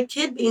theater as a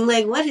kid being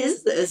like, what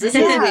is this? This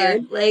is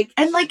weird. Like,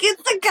 and, like,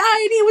 it's the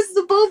guy and he was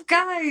the both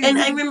guys. And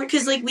I remember,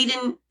 because, like, we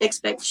didn't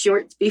expect shorts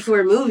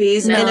before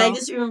movies, and I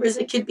just remember as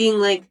a kid being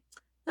like,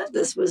 I thought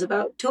this was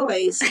about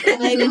toys,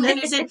 and I didn't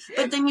understand.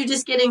 But then you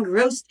just get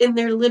engrossed and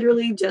they're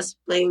literally just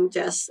playing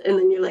chess, and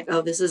then you're like,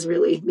 oh, this is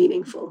really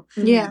meaningful.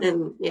 Yeah.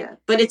 And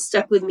but it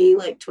stuck with me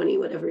like 20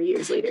 whatever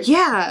years later.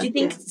 Yeah. Do you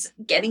think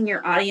getting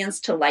your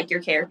audience to like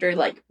your character,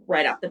 like,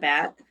 right off the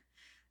bat?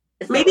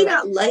 Maybe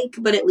not like,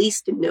 but at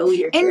least to know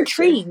your character.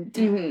 Intrigued.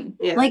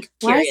 Yeah. Like,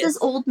 why is this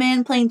old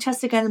man playing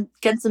chess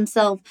against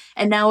himself,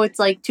 and now it's,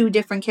 like, two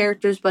different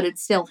characters, but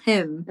it's still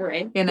him?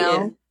 Right. You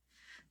know?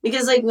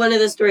 Because, like, one of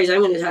the stories I'm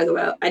going to talk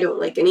about, I don't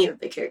like any of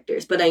the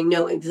characters, but I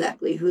know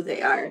exactly who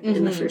they are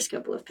in the first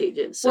couple of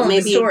pages. So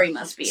maybe the story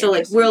must be so,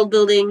 like, world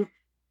building,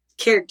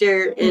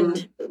 character,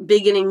 and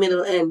beginning,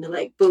 middle, end,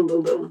 like, boom,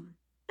 boom, boom.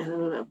 I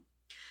don't know.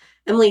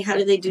 Emily, how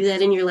did they do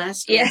that in your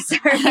last story? Yeah,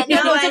 sorry.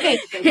 No,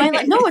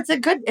 it's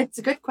okay. It's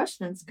a good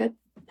question. It's good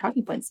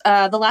talking points.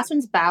 The last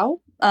one's Bao,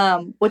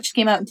 which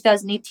came out in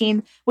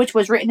 2018, which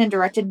was written and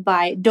directed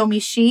by Domi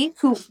Shi,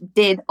 who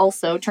did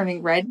also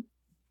Turning Red.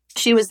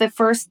 She was the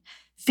first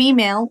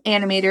female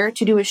animator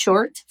to do a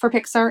short for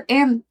Pixar,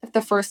 and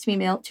the first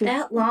female to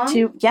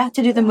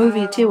do the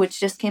movie too, which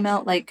just came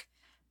out like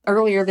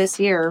earlier this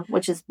year,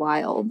 which is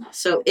wild.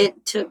 So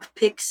it took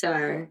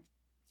Pixar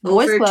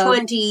Boys over Club.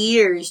 20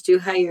 years to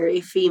hire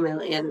a female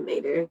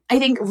animator. I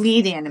think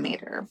lead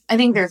animator. I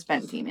think there's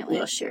been female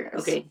animators. Sure.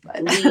 Okay.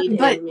 Lead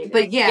animator.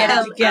 But yeah.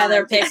 Get it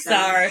together,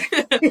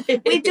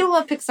 Pixar. We do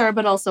love Pixar,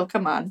 but also,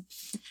 come on.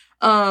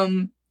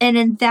 And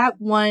in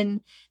that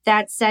one,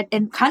 that's set,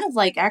 and kind of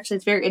like, actually,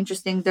 it's very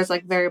interesting. There's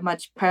like very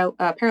much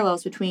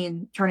parallels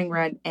between Turning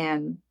Red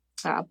and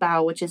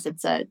Bao, which is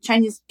it's a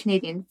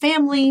Chinese-Canadian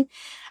family.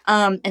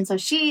 And so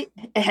she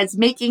has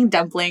making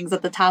dumplings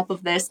at the top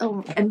of this.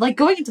 Oh, and like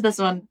going into this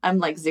one, I'm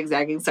like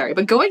zigzagging, sorry.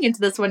 But going into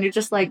this one, you're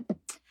just like,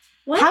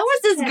 how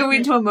is this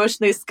going to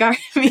emotionally scar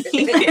me?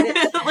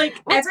 Like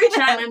every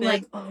time I'm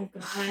like, oh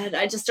God,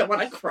 I just don't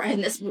want to cry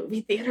in this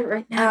movie theater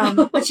right now.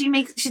 But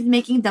she's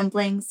making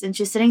dumplings and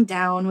she's sitting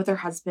down with her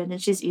husband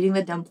and she's eating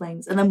the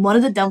dumplings. And then one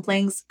of the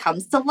dumplings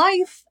comes to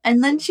life.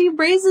 And then she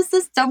raises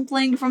this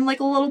dumpling from like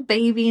a little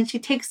baby and she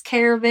takes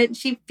care of it. And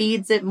she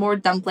feeds it more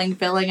dumpling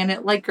filling and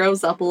it like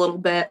grows up a little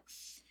bit.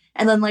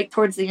 And then like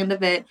towards the end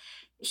of it,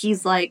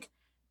 he's like,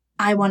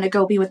 I want to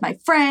go be with my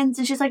friends.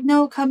 And she's like,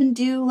 no, come and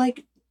do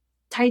like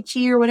Tai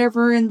Chi or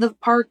whatever in the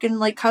park and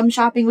like come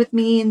shopping with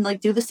me and like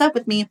do the stuff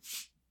with me.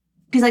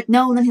 He's like,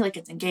 no, and then he like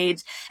gets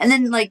engaged. And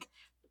then like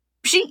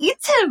she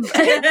eats him.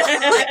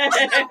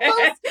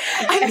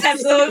 I'm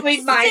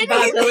absolutely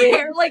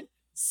mind-boggling. Like,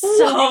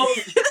 so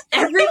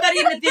everybody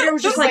in the theater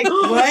was just like,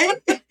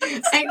 what?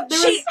 And there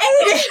She was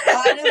ate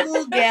it!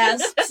 Audible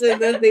gasps in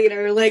the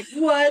theater. Like,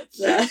 what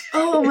the?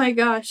 oh my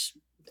gosh.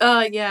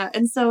 Yeah,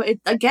 and so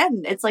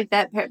it's like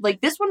that.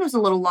 Like this one was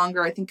a little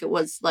longer. I think it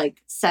was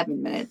like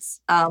 7 minutes.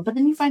 But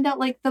then you find out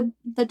like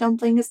the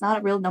dumpling is not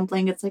a real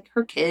dumpling. It's like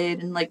her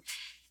kid, and like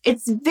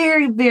it's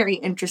very, very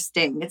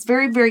interesting. It's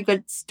very, very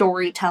good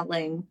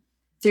storytelling.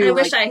 I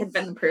wish I had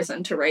been the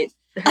person to write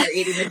her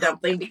eating the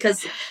dumpling,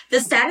 because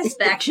the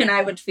satisfaction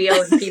I would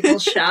feel in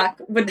people's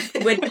shock would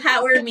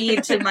power me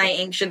to my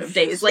ancient of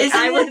days. Like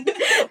I would.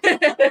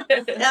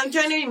 I'm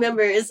trying to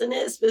remember. Isn't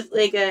it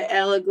like an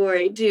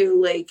allegory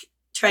to like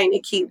trying to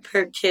keep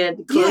her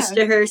kid close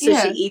to her, so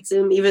she eats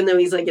him even though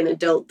he's like an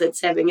adult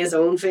that's having his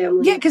own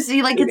family? Yeah, because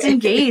he like gets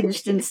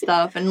engaged and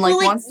stuff and like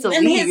wants to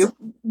leave. His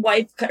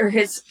wife or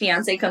his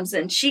fiance comes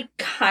in. She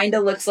kind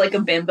of looks like a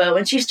bimbo,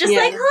 and she's just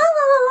like,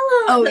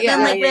 oh, but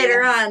then like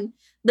later on,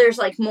 there's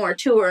like more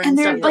to her, and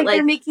they're stuff, like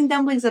they're making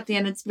dumplings at the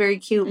end. It's very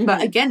cute,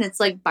 but again, it's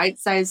like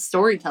bite-sized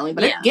storytelling,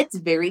 but it gets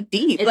very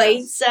deep.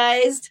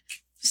 Bite-sized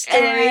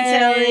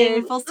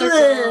storytelling, full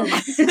circle.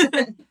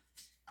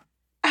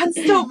 On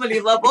so many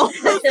levels.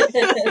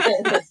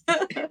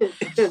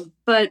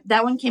 But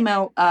that one came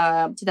out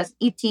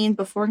 2018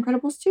 before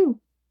Incredibles 2.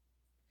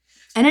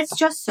 And it's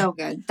just so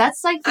good.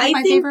 That's like my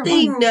favorite one. I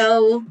think they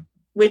know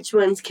which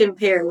ones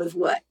compare with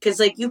what. Because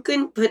like you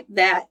couldn't put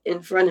that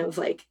in front of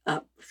like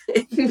Up.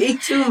 It'd be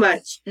too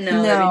much.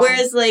 No.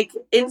 Whereas like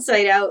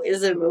Inside Out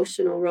is an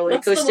emotional roller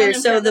coaster.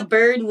 So the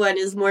bird one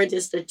is more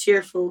just a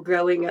cheerful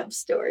growing up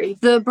story.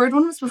 The bird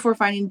one was before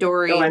Finding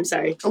Dory. Oh, I'm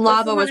sorry.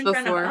 Lava was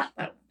before.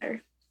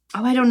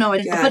 Oh, I don't know.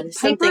 God, but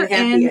something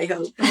happy, I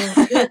hope.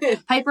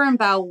 Piper and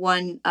Bao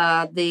won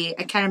the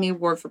Academy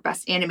Award for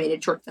Best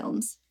Animated Short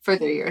Films for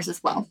their years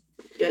as well.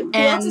 Good.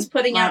 Who else is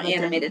putting out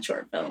animated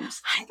short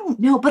films? I don't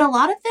know, but a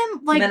lot of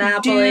them like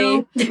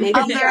Monopoly. Maybe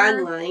they're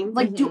online.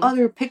 Like do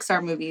other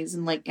Pixar movies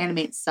and like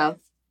animate stuff.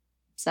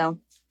 So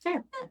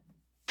fair.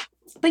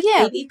 But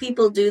yeah, maybe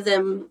people do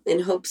them in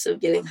hopes of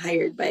getting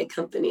hired by a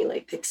company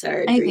like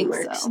Pixar or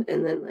DreamWorks, so.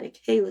 And then like,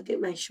 hey, look at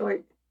my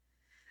short.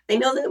 I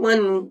know that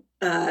one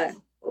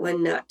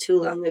not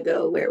too long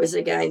ago where it was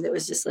a guy that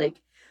was just like,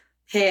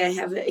 hey,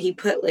 he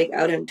put like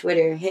out on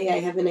Twitter, hey, I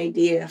have an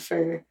idea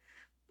for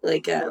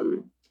like a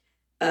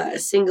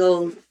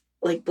single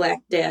like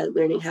black dad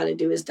learning how to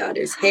do his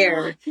daughter's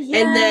hair.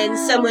 Yes. And then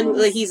someone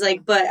like he's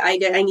like, but I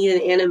need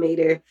an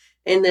animator.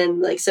 And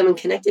then like someone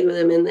connected with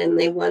him and then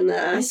they won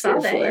the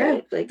Oscar for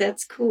it. Like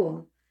that's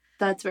cool.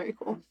 That's very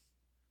cool.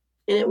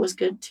 And it was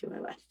good too. I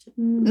watched it.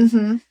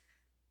 Mm-hmm.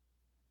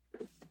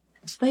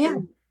 But yeah.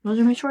 Those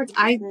are my shorts.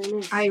 I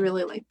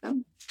really like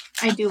them.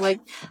 I do like,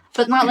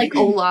 but not like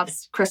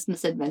Olaf's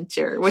Christmas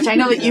Adventure, which I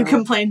know that you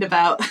complained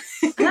about.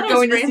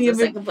 Going to see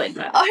him. I complained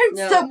about.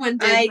 Someone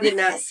did. I did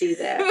not see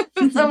that.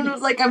 Someone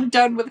was like, "I'm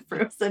done with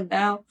Frozen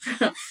now."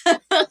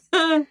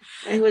 I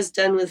was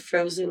done with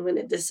Frozen when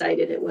it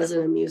decided it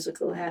wasn't a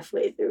musical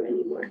halfway through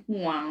anymore.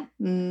 Wow.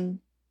 The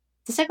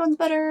second one's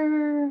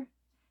better.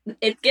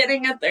 It's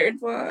getting a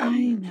third one. I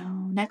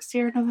know. Next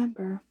year,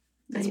 November.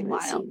 That's I haven't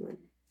wild. seen one.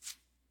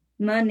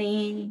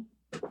 Money.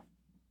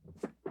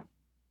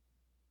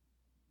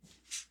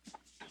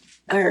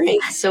 All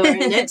right, so our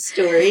next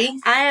story.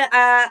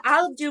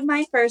 I'll do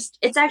my first.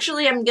 It's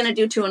actually, I'm gonna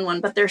do 2 in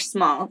 1, but they're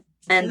small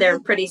and they're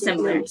pretty No,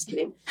 similar. I'm just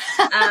kidding.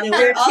 They're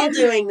We're all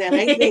doing that,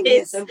 I think,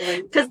 at some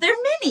point. because they're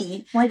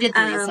mini. Well, I did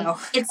 3, so.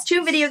 It's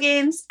 2 video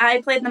games.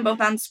 I played them both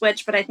on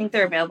Switch, but I think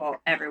they're available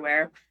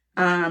everywhere.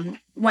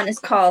 One is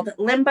called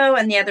Limbo,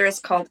 and the other is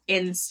called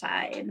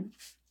Inside.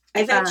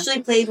 I've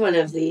actually played one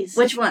of these.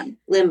 Which one?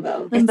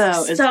 Limbo. Limbo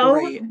It's is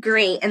so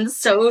great and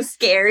so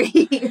scary.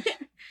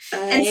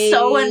 And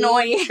so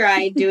annoying. I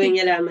tried doing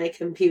it on my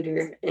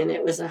computer, and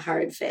it was a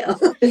hard fail.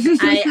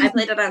 I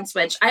played it on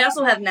Switch. I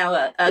also have now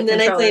a and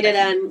then I controller played it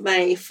that- on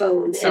my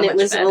phone, So and it much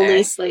was better.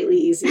 only slightly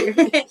easier.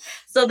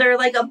 So they're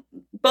like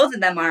both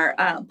of them are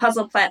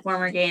puzzle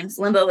platformer games.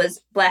 Limbo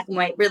is black and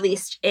white,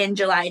 released in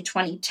July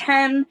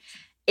 2010.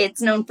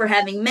 It's known for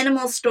having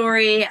minimal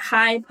story,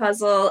 high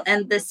puzzle,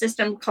 and the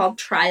system called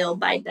Trial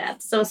by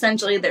Death. So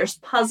essentially there's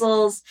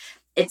puzzles.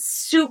 It's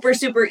super,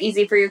 super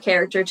easy for your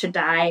character to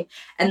die.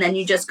 And then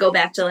you just go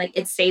back to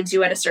it saves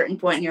you at a certain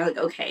point and you're like,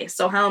 okay,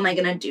 so how am I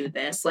going to do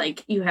this?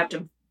 You have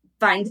to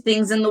find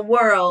things in the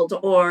world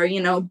or,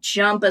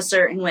 jump a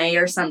certain way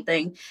or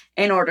something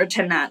in order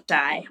to not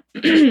die.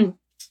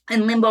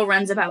 And Limbo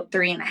runs about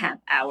 3.5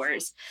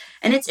 hours.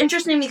 And it's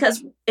interesting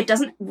because it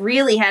doesn't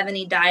really have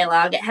any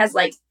dialogue. It has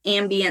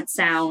ambient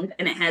sound,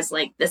 and it has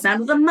the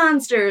sound of the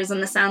monsters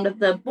and the sound of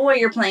the boy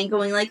you're playing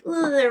going ugh,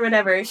 or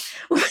whatever.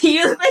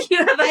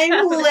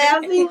 I'm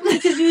laughing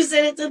because you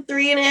said it's a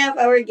 3.5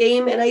 hour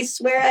game, and I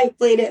swear I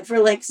played it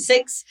for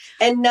 6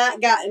 and not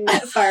gotten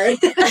that far.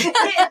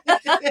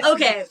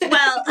 Okay,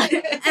 well,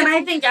 and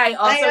I think I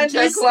also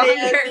took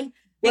longer.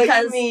 What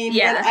Because, you mean,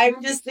 yeah. but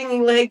I'm just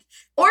thinking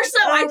Or so,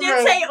 I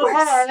did say or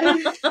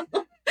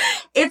so.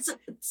 It's,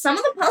 some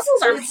of the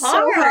puzzles are It's so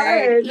hard.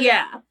 hard.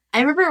 Yeah. I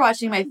remember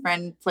watching my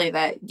friend play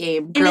that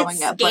game And growing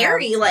it's up. but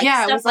scary.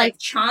 yeah, Stuff it was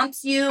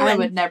chomps you. I and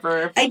would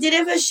never. I did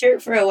have a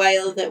shirt for a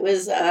while that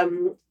was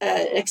an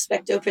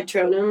Expecto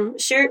Patronum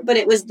shirt, but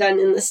it was done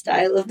in the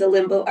style of the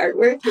Limbo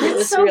artwork, and it That's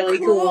was so really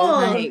cool.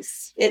 cool.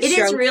 Nice. It is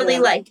shrunk really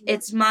down.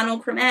 it's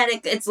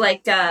monochromatic. It's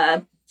black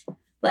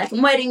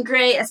and white and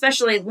gray,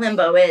 especially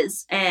Limbo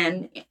is.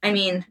 And I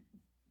mean,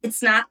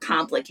 it's not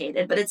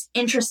complicated, but it's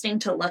interesting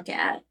to look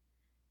at.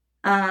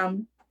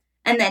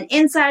 And then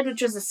Inside,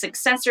 which was a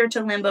successor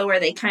to Limbo, where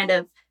they kind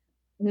of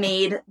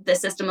made the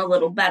system a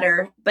little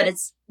better, but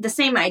it's the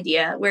same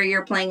idea where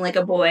you're playing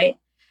a boy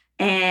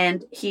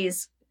and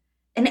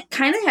it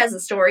kind of has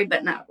a story,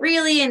 but not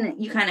really. And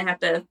you kind of have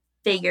to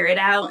figure it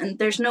out, and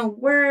there's no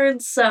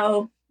words.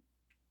 So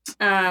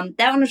that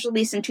one was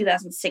released in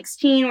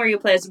 2016, where you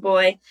play as a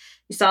boy,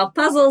 you solve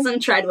puzzles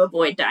and try to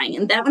avoid dying.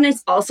 And that one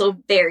is also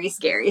very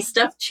scary.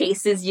 Stuff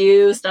chases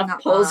you, stuff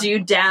pulls you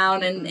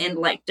down and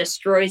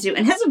destroys you,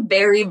 and has a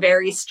very,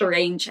 very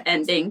strange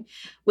ending,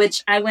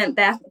 which I went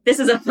back. This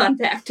is a fun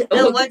fact.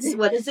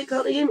 What is it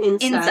called again?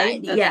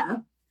 Inside, Okay. yeah.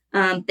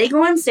 They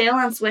go on sale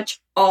on Switch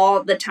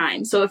all the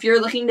time. So if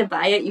you're looking to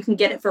buy it, you can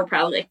get it for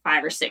probably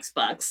 $5 or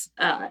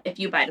 $6 if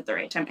you buy it at the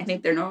right time. I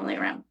think they're normally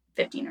around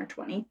 15 or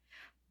 20.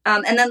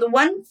 And then the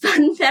one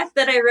fun fact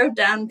that I wrote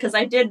down, because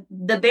I did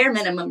the bare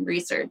minimum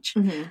research,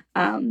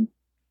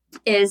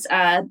 is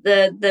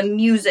the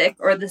music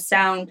or the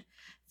sound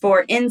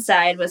for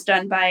Inside was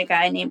done by a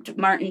guy named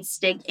Martin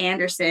Stig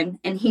Anderson,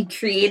 and he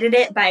created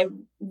it by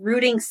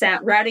routing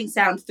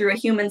sound through a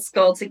human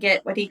skull to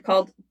get what he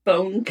called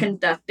bone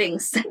conducting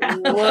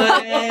sound.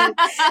 What? And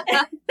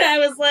I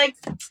was like,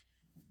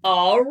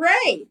 all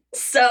right,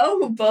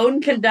 so bone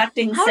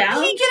conducting How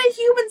sound. did he get a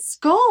human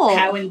skull?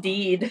 How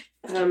indeed.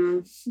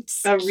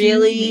 A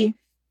really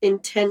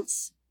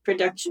intense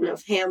production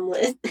of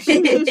Hamlet.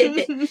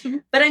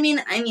 But I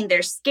mean,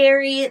 they're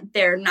scary.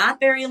 They're not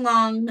very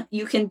long.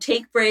 You can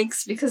take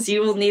breaks because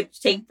you will need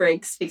to take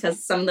breaks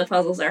because some of the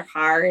puzzles are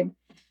hard,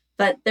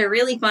 but they're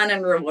really fun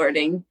and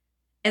rewarding.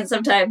 And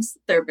sometimes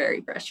they're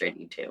very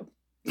frustrating too.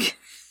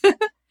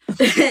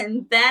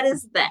 And that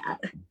is that.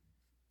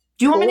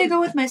 Do you want me to go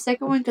with my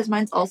second one because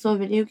mine's also a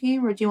video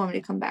game, or do you want me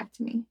to come back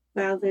to me?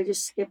 Wow, they're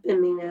just skipping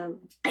me now.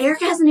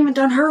 Erica hasn't even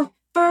done her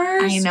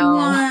first I know.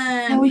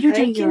 one. No, you're I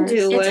doing can yours.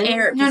 do It's one.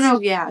 Erica. No,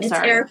 yeah, It's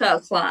sorry. Erica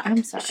O'Clock.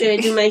 I'm sorry. Should I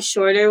do my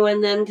shorter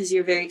one then? Because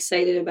you're very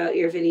excited about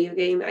your video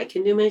game. I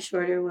can do my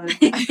shorter one.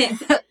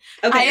 I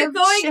Okay. am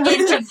going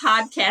into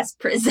podcast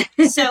prison.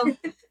 So,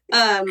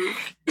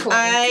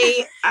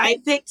 I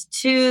picked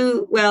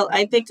two. Well,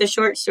 I picked a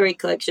short story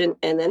collection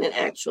and then an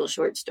actual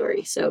short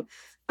story. So,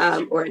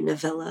 or a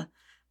novella.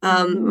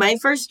 My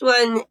first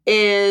one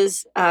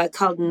is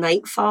called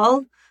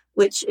Nightfall,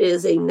 which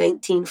is a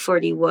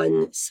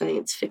 1941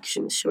 science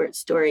fiction short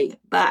story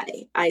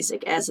by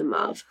Isaac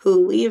Asimov,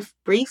 who we've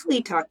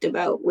briefly talked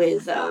about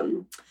with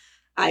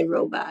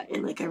iRobot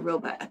in a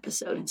robot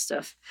episode and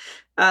stuff.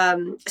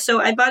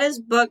 So I bought his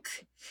book.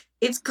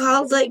 It's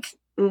called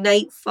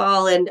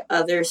Nightfall and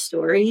Other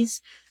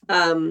Stories,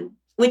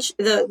 which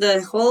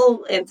the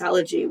whole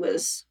anthology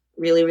was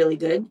really, really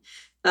good.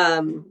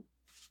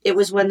 It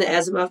was one that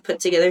Asimov put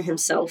together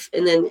himself,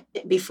 and then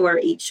before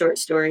each short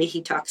story, he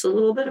talks a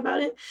little bit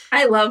about it.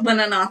 I love when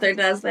an author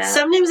does that.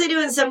 Sometimes I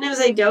do, and sometimes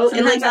I don't.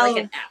 Sometimes and I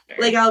like it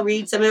after. I'll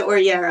read some of it,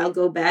 or I'll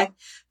go back.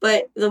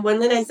 But the one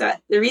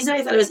that the reason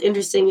I thought it was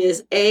interesting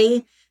is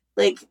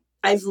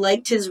I've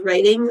liked his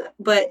writing,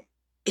 but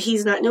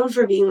he's not known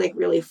for being like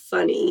really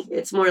funny.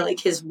 It's more like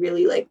his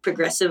really like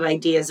progressive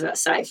ideas about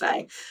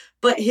sci-fi.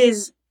 But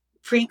his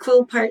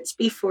prequel parts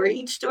before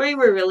each story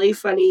were really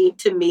funny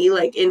to me,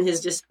 like in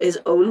his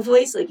own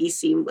voice. Like he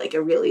seemed like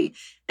a really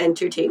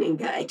entertaining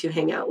guy to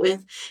hang out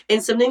with.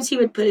 And sometimes he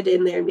would put it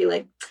in there and be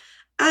like,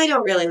 I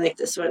don't really like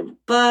this one,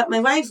 but my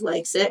wife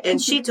likes it,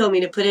 and she told me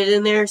to put it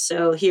in there,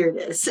 so here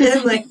it is.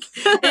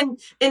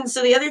 and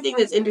so the other thing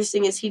that's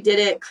interesting is he did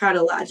it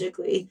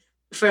chronologically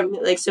from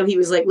like, so he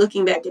was like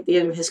looking back at the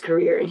end of his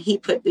career, and he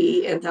put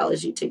the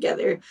anthology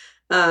together.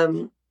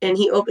 And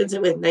he opens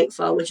it with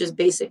Nightfall, which is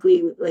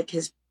basically like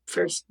his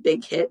first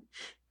big hit.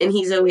 And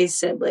he's always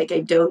said, like, I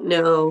don't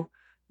know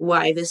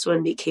why this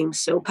one became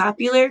so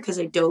popular, because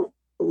I don't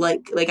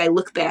like I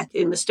look back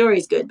and the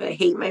story's good, but I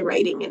hate my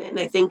writing in it, and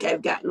I think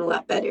I've gotten a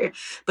lot better.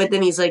 But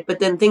then he's like, but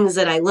then things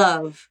that I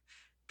love,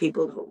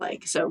 people don't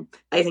like. So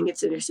I think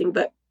it's interesting.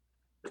 But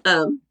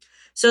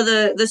so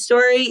the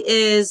story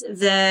is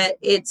that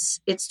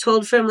it's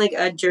told from like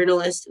a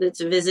journalist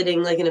that's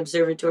visiting like an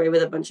observatory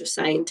with a bunch of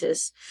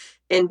scientists,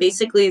 and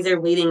basically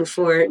they're waiting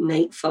for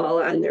nightfall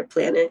on their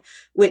planet,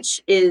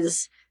 which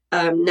is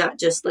not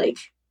just like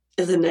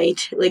the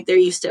night. Like they're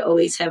used to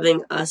always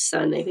having a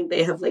sun. I think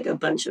they have like a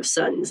bunch of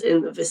suns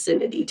in the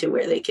vicinity to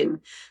where they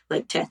can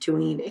like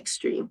Tatooine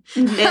extreme.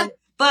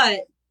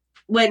 But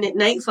when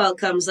nightfall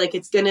comes, like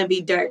it's gonna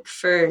be dark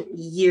for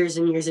years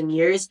and years and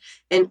years.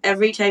 And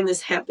every time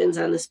this happens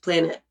on this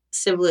planet,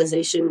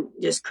 civilization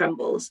just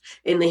crumbles,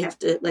 and they have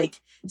to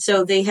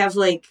so they have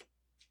like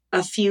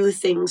a few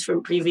things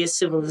from previous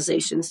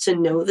civilizations to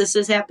know this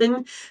has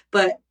happened,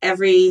 but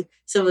every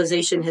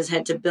civilization has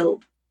had to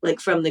build like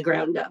from the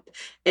ground up.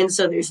 And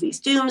so there's these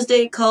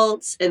doomsday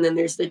cults, and then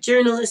there's the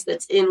journalist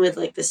that's in with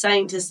like the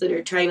scientists that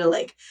are trying to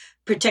like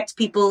protect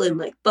people in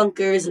like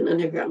bunkers and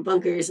underground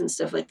bunkers and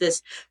stuff like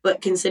this.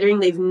 But considering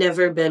they've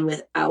never been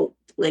without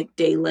like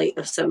daylight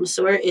of some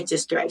sort, it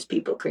just drives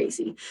people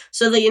crazy.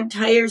 So the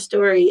entire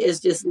story is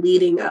just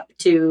leading up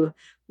to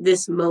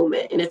this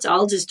moment, and it's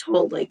all just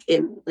told like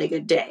in like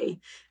a day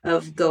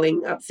of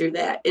going up through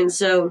that. And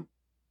so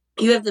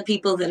you have the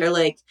people that are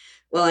like,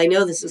 well, I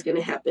know this is going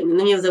to happen. And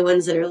then you have the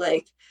ones that are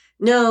like,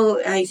 no,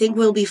 I think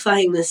we'll be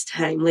fine this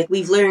time. Like,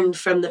 we've learned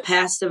from the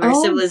past of our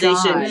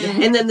civilization. God.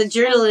 And then the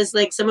journalists,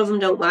 like, some of them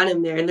don't want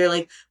him there. And they're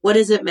like, what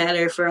does it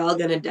matter if we're all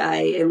going to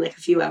die in, like,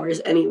 a few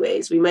hours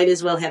anyways? We might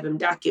as well have him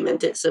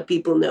document it so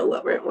people know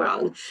what went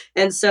wrong.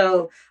 And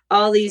so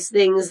all these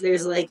things,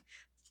 there's, like,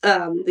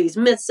 these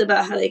myths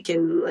about how they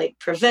can, like,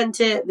 prevent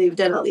it. They've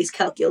done all these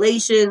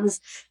calculations.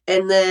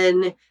 And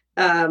then,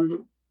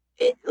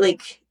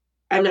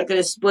 I'm not going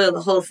to spoil the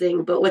whole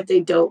thing, but what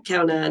they don't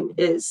count on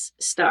is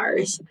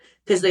stars,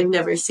 because they've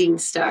never seen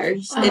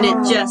stars. And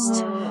it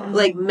just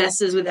like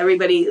messes with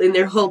everybody in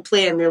their whole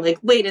plan. They're like,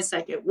 wait a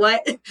second,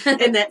 what?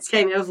 And that's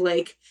kind of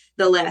like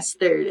the last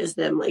third is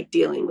them like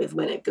dealing with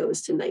when it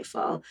goes to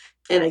nightfall.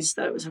 And I just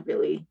thought it was a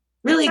really,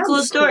 really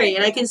cool story. Cool.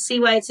 And I can see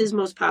why it's his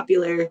most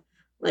popular,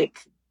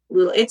 like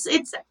little,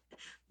 it's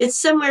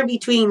somewhere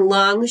between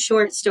long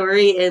short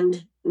story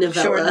and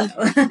novella.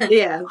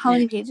 Yeah. How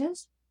many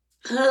pages?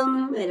 I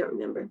don't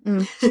remember.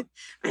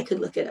 I could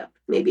look it up.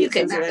 Maybe you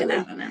could knock it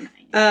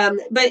out.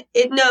 But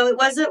it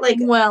wasn't like.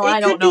 Well, I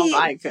don't know if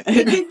I could.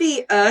 It could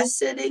be a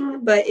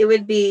sitting, but it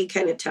would be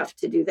kind of tough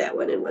to do that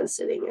one in one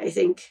sitting. I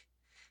think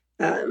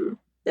that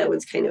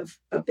one's kind of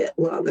a bit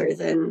longer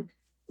than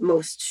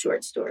most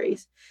short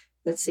stories.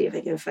 Let's see if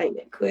I can find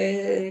it.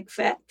 Quick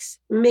facts.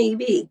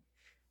 Maybe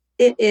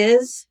it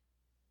is.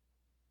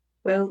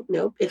 Well,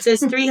 nope. It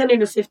says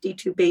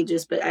 352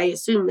 pages, but I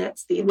assume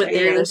that's the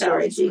entire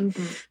anthology.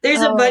 Mm-hmm.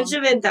 There's a bunch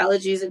of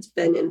anthologies it's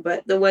been in,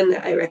 but the one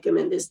that I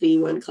recommend is the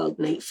one called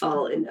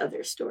Nightfall and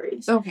Other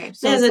Stories. Okay.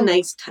 So it has a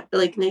nice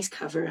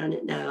cover on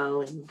it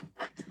now, and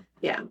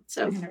yeah,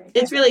 so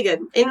it's really good.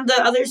 And the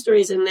other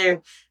stories in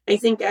there, I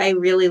think I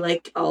really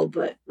like all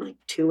but like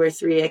 2 or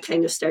 3. I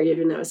kind of started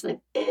and I was like,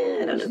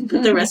 I don't know.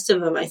 But the rest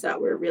of them I thought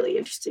were really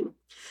interesting.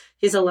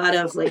 He's a lot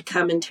of like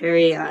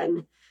commentary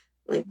on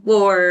like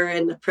war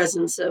and the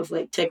presence of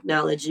like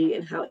technology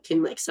and how it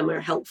can like some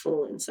are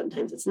helpful and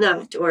sometimes it's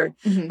not, or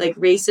like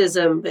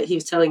racism, but he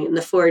was telling it in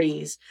the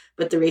 40s,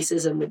 but the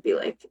racism would be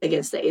like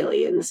against the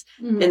aliens,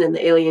 and then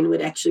the alien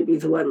would actually be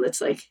the one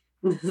that's like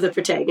the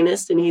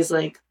protagonist, and he's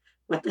like,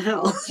 what the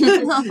hell?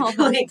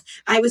 Like,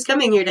 I was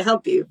coming here to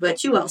help you,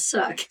 but you all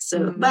suck,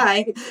 so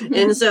bye.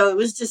 And so it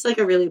was just like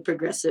a really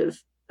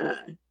progressive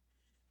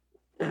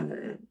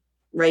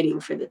writing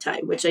for the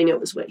time, which I know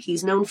is what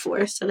he's known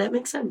for, so that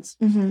makes sense.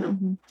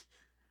 All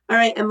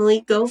right,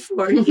 Emily, go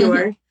for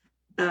your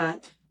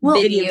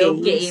video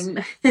game.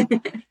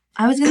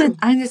 I'm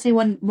gonna say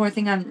one more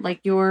thing on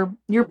like your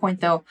point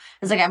though.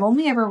 Is like I've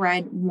only ever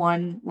read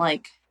one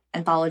like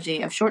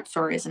anthology of short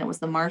stories, and it was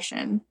The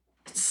Martian.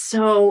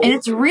 So And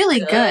it's really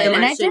good. The And I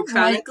Martian didn't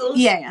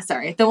Chronicles?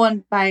 sorry. The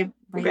one by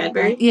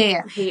Bradbury?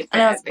 Yeah. I hate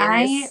And I was- Bradbury.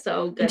 I It's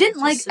so good.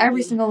 Didn't like so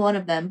every good. single one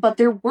of them, but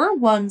there were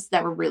ones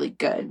that were really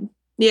good.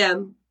 Yeah.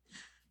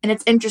 And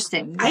it's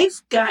interesting.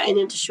 I've gotten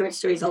into short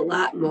stories a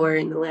lot more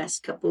in the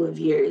last couple of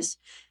years.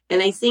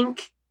 And I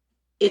think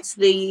it's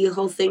the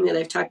whole thing that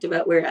I've talked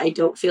about where I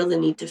don't feel the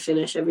need to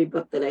finish every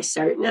book that I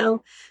start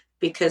now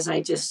because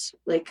I just,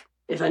 like,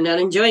 if I'm not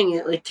enjoying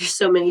it, like, there's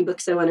so many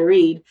books I want to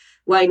read.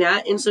 Why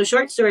not? And so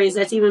short stories,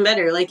 that's even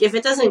better. Like, if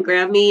it doesn't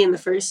grab me in the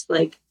first,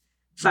 like,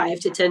 5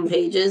 to 10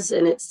 pages,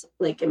 and it's,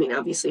 like, I mean,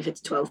 obviously, if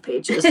it's 12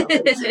 pages, I'll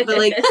finish it. But,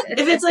 like,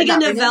 if it's, like, a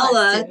Not reading novella,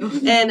 less,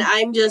 too. and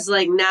I'm just,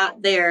 like,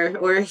 not there,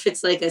 or if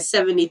it's, like, a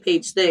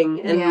 70-page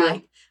thing, and, Yeah.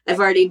 like, I've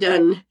already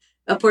done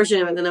a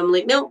portion of it, then I'm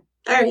like, nope,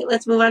 all right,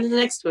 let's move on to the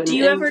next one. Do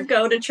you And ever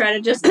go to try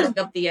to just look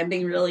up the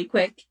ending really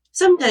quick?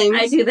 Sometimes.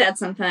 I do that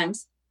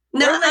sometimes.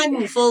 Not Or,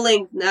 like- on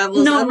full-length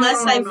novels, No,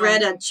 unless no. I've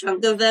read a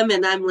chunk of them,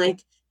 and I'm like,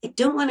 I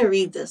don't want to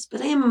read this,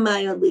 but I am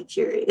mildly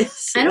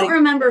curious. I don't Like,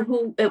 remember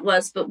who it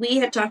was, but we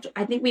had talked.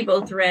 I think we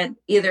both read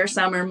either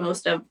some or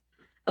most of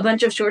a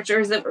bunch of short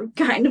stories that were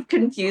kind of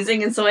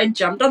confusing, and so I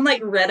jumped on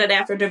like Reddit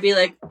after to be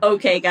like,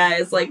 okay,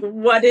 guys, like,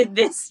 what did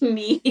this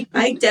mean?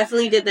 I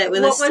definitely did that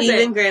with What a was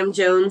Stephen Graham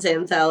Jones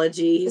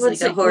anthology. He's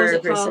What's like a it- what was horror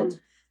it called?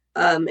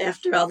 person.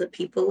 After all the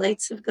people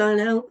lights have gone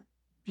out.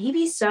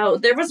 Maybe so.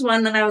 There was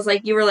one that I was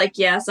like, you were like,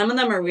 yeah, some of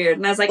them are weird,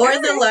 and I was like, Or all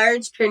The right.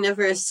 Large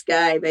Carnivorous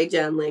Sky by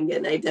John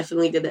Langan. I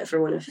definitely did that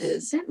for one of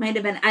his. That might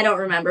have been. I don't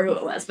remember who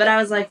it was, but I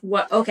was like,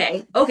 what?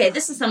 Okay,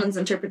 this is someone's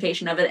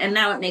interpretation of it, and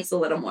now it makes a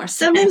little more sense.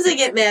 Sometimes I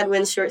get mad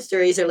when short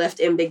stories are left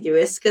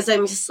ambiguous because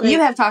I'm just like, You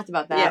have talked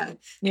about that. yeah.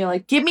 You're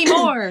like, give me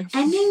more.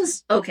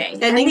 endings. Okay,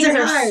 Endings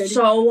are hard.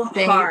 so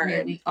They hard.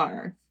 really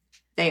are.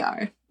 They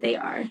are. They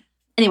are.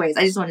 Anyways,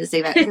 I just wanted to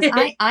say that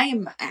because I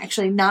am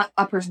actually not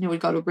a person who would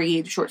go to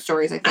read short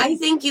stories. I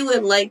think you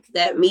would like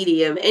that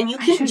medium, and you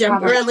I can should jump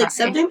probably around. Like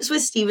try. sometimes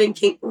with Stephen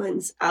King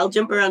ones, I'll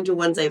jump around to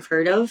ones I've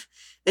heard of,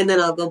 and then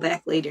I'll go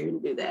back later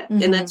and do that.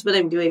 Mhm. And that's what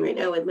I'm doing right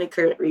now with my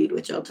current read,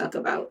 which I'll talk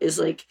about. Is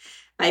like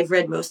I've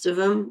read most of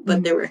them, but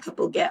Mhm. there were a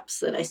couple gaps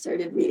that I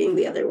started reading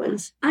the other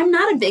ones. I'm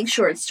not a big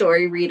short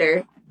story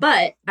reader,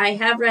 but I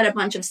have read a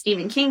bunch of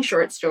Stephen King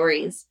short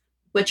stories,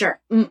 which are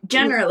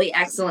generally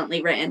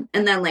excellently written,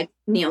 and then like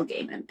Neil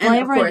Gaiman, and Well, I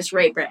of read- course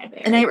Ray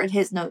Bradbury. And I read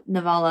his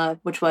novella,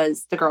 which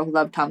was The Girl Who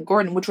Loved Tom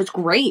Gordon, which was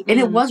great. And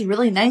it Mhm. was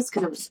really nice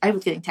because I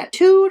was getting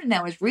tattooed and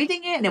I was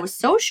reading it and it was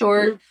so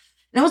short.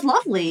 And it was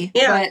lovely.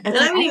 Yeah, But and it's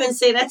I like, would even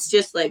say that's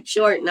just like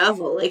short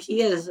novel. Like he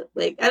has,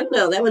 like I don't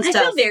know, that one's I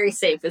feel tough. very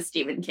safe with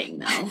Stephen King,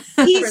 though.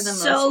 for the He's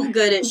most so part.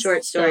 good at He's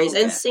short so stories,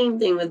 and good. same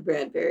thing with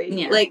Bradbury.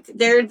 Yeah. Like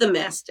they're the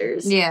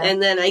masters. Yeah.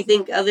 and then I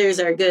think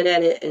others are good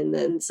at it, and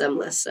then some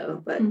less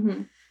so. But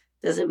Mhm.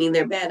 doesn't mean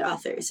they're bad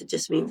authors. It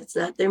just means it's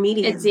not their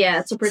medium. It's a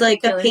It's like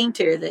particular. a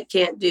painter that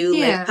can't do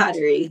Yeah. like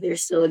pottery. They're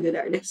still a good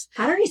artist.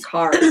 Pottery's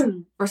hard.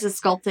 versus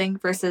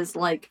sculpting versus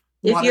like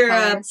If you're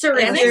watercolor.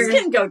 Ceramics you're-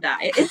 can go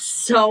die. It's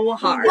so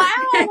hard.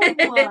 Wow.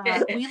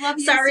 We love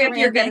you, Sorry if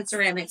you're good at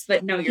ceramics ceramics,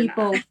 but no, you're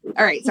people. not.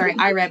 All right, sorry,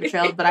 I rabbit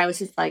trailed, but I was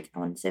just like, I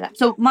wanted to say that.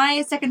 So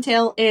my second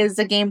tale is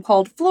a game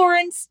called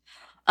Florence.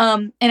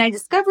 And I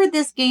discovered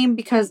this game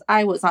because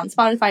I was on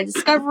Spotify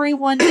Discovery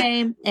one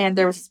day, and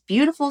there was this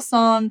beautiful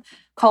song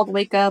called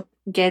 "Wake Up,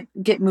 Get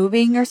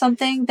Moving" or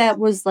something. That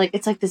was like,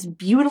 it's like this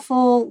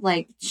beautiful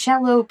like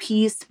cello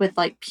piece with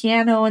like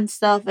piano and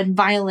stuff and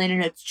violin,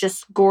 and it's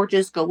just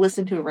gorgeous. Go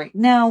listen to it right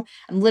now.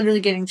 I'm literally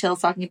getting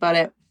chills talking about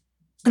it.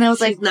 And I was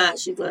like,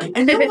 she's lying.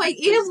 I know I am.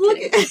 Just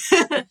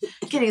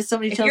Look, getting so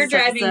many If chills. you're this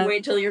driving, episode.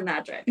 wait till you're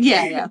not driving.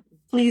 Yeah.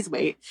 Please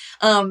wait.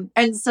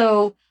 And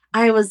so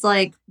I was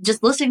like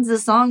just listening to the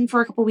song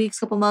for a couple weeks,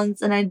 couple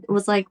months, and I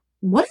was like,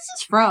 what is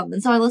this from?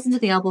 And so I listened to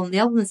the album. The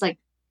album is like,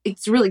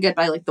 it's really good,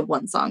 but I like the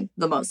one song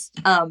the most.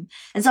 And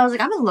so I was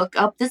like, I'm gonna look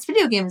up this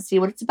video game and see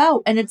what it's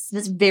about. And it's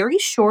this very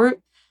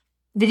short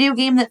video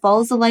game that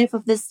follows the life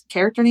of this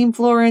character named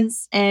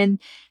Florence, and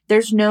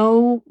there's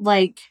no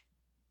like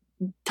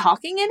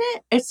talking in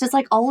it. It's just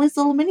like all these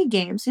little mini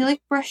games. You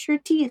like brush your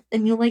teeth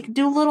and you like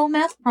do little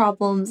math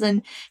problems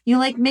and you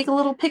like make a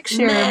little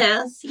picture.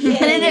 Math, And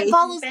then it yay.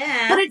 follows,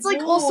 but it's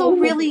like also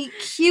really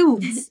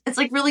cute. It's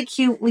like really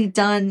cutely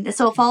done.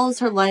 So it follows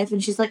her life,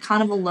 and she's like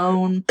kind of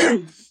alone,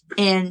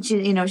 and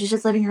she, you know, she's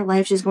just living her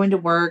life. She's going to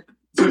work.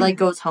 She like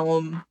goes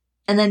home,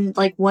 and then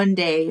like one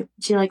day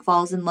she like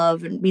falls in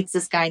love and meets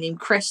this guy named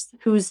Chris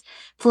who's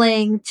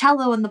playing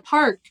cello in the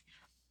park.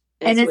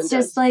 And As it's one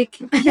just does. like,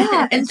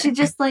 yeah, and she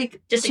just like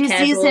Just she a sees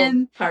casual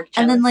him, park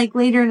and then cellist. like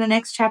later in the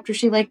next chapter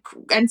she like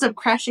ends up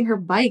crashing her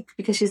bike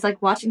because she's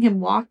like watching him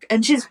walk,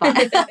 and she's fine.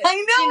 I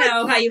know. you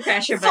know how you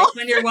crash your bike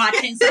when you're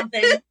watching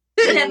something.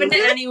 Does it happen to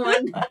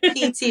anyone?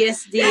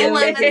 PTSD. Oh, over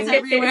lemons here.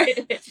 everywhere.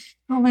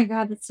 Oh my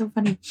god, that's so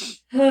funny.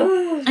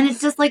 And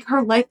it's just like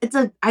her life.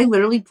 I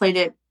literally played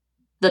it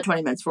the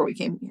 20 minutes before we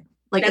came here.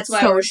 Like That's it's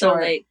why so we're so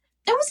short. late.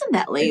 It wasn't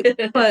that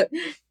late, but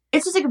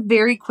it's just like a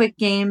very quick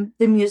game.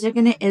 The music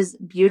in it is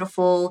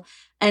beautiful,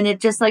 and it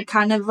just like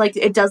kind of like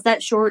it does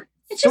that short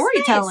It's just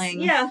storytelling.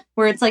 nice. Yeah.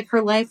 Where it's like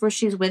her life where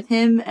she's with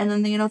him and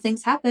then,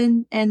 things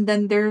happen and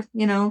then they're,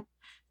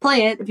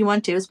 play it if you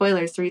want to.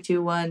 Spoilers, 3,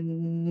 2,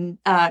 1.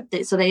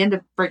 So they end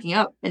up breaking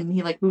up and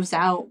he like moves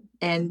out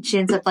and she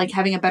ends up like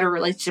having a better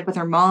relationship with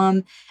her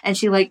mom and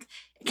she like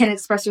can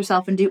express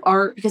herself and do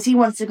art because he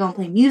wants to go and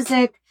play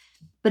music.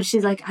 But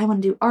she's like, I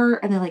want to do art,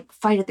 and they like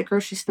fight at the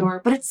grocery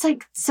store. But it's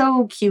like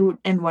so cute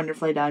and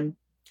wonderfully done.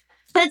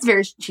 But it's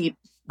very cheap.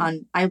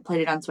 I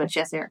played it on Switch.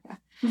 Yes, Erica.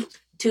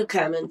 2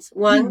 comments.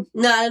 1,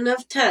 not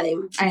enough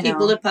time for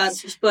people to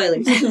pause for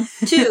spoilers.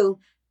 2,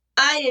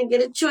 I didn't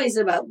get a choice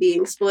about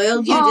being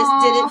spoiled. You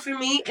just did it for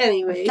me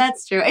anyway.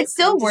 That's true. It's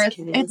still worth.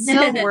 It's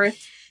still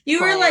worth. You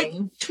were like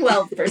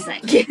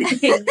 12%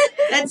 kidding.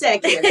 That's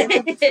accurate.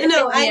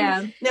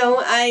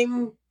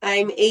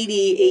 I'm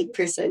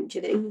 88%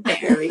 kidding.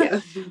 There we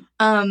go.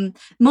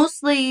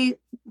 Mostly.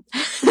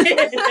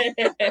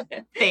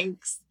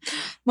 Thanks.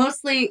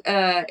 Mostly,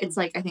 it's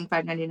like I think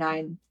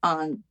 $5.99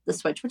 on the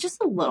Switch, which is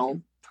a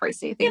little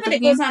pricey. Yeah, but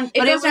it goes on.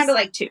 It goes down to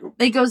like $2.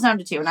 It goes down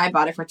to $2, and I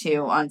bought it for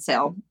 $2 on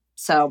sale.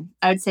 So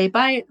I would say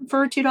buy it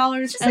for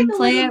 $2 just and like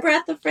play it.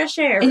 Breath of fresh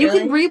air, and really.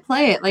 you can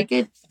replay it. Like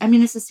it. I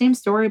mean, it's the same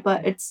story,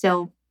 but it's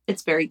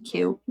very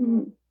cute.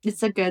 Mm.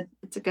 It's a good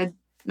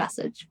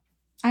message.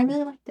 I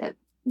really liked it.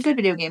 Good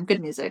video game.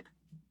 Good music.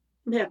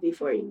 I'm happy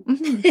for you.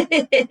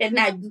 Mm-hmm. And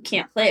now you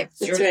can't play it because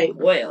That's you're right.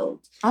 spoiled.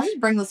 I'll just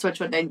bring the Switch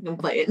one day and you can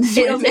play it.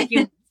 It'll make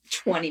you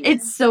 20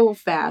 minutes. It's so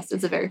fast.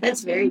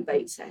 That's very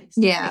bite-sized.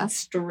 Yeah.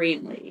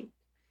 Extremely.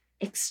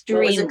 What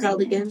was it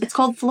called again? It's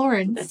called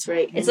Florence. That's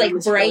right. It's like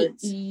bright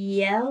Florence.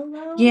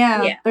 yellow.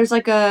 Yeah. There's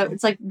like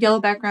it's like yellow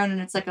background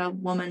and it's like a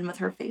woman with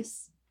her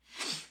face.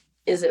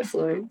 Is it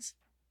Florence?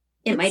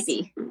 It might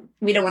be.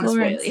 We don't want to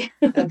spoil you.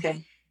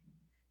 Okay.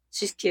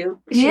 She's cute.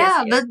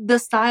 The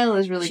style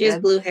is really she good. She has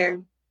blue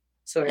hair.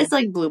 Sort of. It's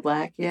like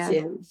blue-black, yeah.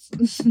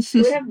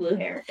 We have blue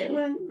hair.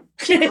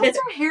 She cuts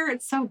her hair.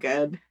 It's so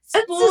good.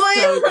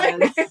 Spoiler!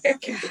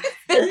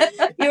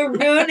 You're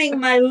ruining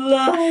my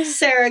life.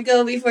 Sarah,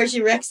 go before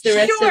she wrecks the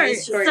rest of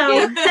this short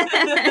game.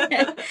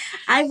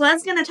 I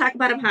was going to talk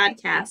about a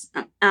podcast.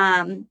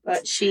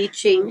 But she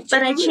changed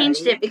But I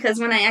changed it because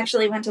when I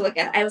actually went to look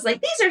at it, I was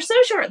like, these are so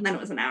short. And then it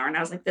was an hour. And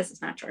I was like, this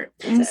is not short.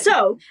 Exactly.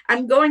 So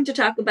I'm going to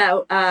talk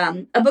about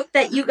a book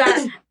that you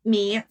got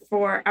me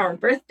for our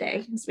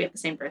birthday, because we have the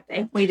same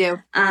birthday. We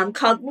do.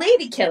 Called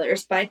Lady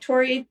Killers by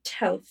Tori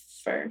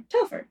Telfer.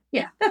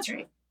 Yeah, that's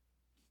right.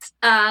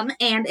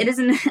 And it is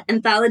an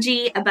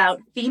anthology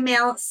about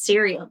female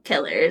serial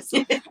killers.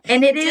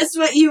 And it is just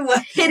what you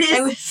want. It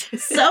is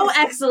so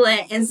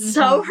excellent and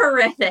so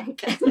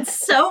horrific and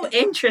so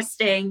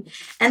interesting.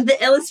 And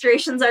the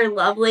illustrations are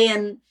lovely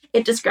and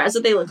it describes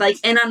what they look like.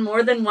 And on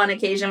more than one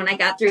occasion when I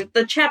got through,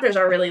 the chapters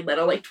are really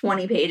little, like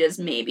 20 pages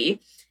maybe.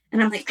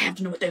 And I'm like, I have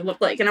to know what they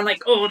look like. And I'm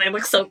like, oh, they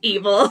look so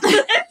evil.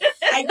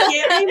 I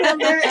can't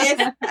remember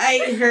if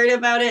I heard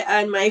about it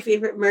on My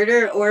Favorite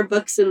Murder or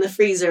Books in the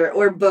Freezer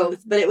or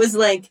both. But it was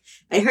like,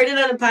 I heard it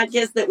on a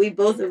podcast that we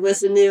both have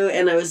listened to.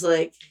 And I was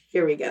like,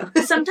 here we go.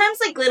 Sometimes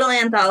like little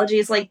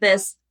anthologies like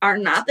this are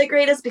not the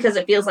greatest because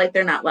it feels like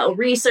they're not well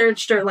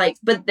researched or like,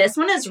 but this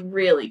one is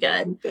really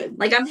good.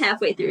 Like I'm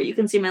halfway through. You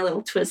can see my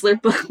little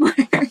Twizzler bookmark.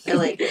 I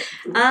like it.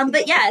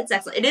 But yeah, it's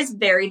excellent. It is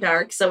very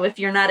dark. So if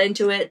you're not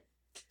into it,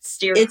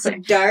 it's clear.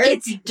 Dark.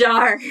 It's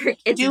dark.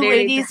 It's do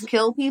ladies dark.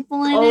 kill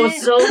people in it?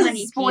 it? So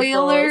many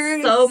spoilers.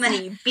 People, so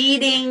many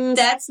beatings.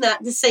 That's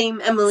not the same,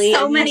 Emily.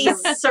 So many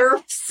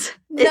surfs.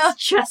 It's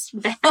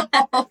just bad.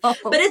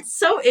 But it's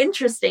so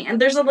interesting. And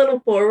there's a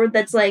little forward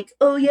that's like,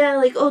 oh yeah,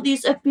 like all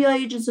these FBI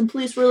agents and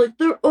police were like,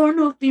 there are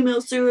no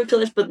female serial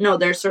killers, but no,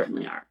 there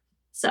certainly are.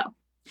 So,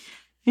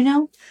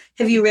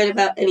 have you read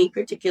about any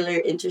particular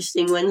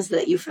interesting ones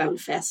that you found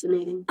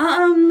fascinating?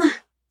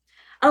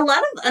 A lot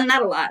of,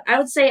 not a lot. I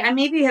would say I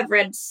maybe have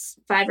read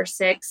 5 or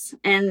 6,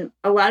 and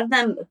a lot of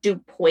them do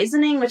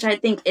poisoning, which I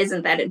think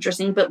isn't that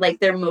interesting, but like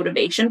their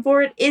motivation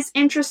for it is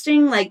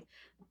interesting. Like,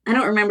 I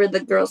don't remember the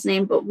girl's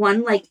name, but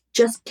one like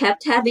just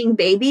kept having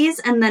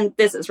babies, and then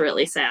this is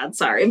really sad,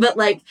 sorry, but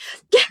like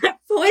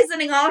kept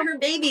poisoning all her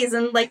babies,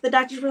 and like the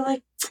doctors were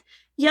like,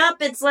 yup,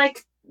 it's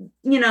like,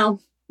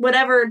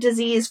 whatever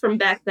disease from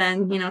back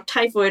then,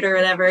 typhoid or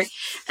whatever.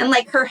 And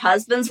like her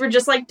husbands were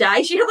just like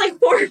die. She had like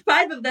 4 or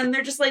 5 of them.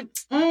 They're just like,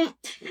 And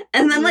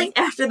then like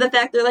after the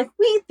fact, they're like,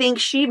 we think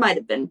she might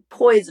have been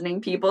poisoning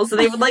people. So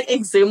they would like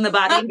exhume the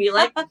body and be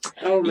like,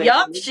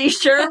 yup, she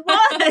sure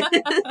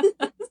was.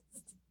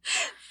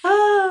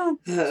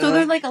 So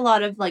there's like a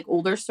lot of like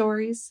older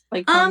stories.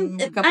 Like I mean,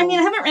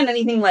 I haven't read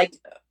anything like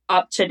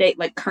up to date,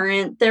 like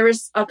current. There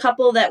was a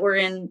couple that were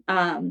in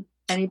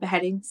any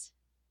beheadings.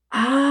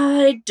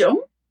 I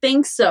don't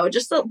think so.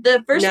 Just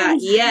the first one.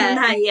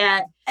 Not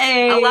yet.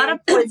 Hey. A lot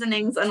of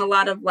poisonings and a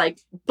lot of like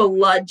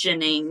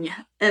bludgeoning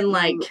and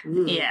like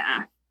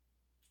yeah.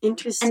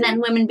 Interesting. And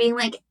then women being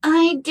like,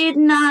 I did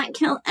not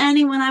kill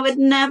anyone. I would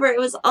never. It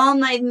was all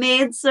my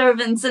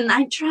maidservants and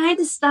I tried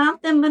to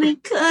stop them, but I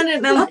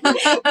couldn't. I'm like,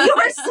 you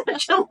are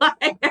such a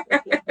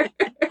liar.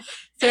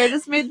 Sarah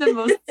just made the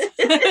most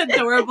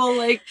adorable,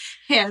 like,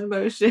 hand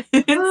motion.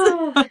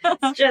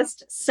 It's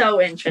just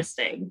so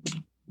interesting.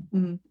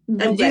 Do you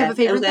have a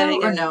favorite,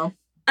 though, or no?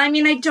 I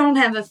mean, I don't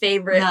have a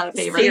favorite. Not a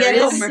favorite.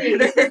 Serial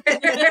murder.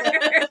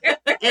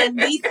 And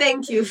we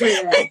thank you for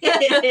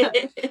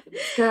that.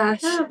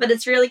 Gosh. But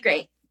it's really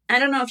great. I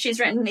don't know if she's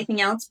written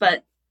anything else,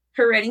 but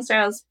her writing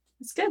style is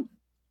good.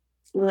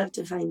 We'll have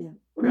to find out.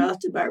 Or I'll have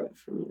to borrow it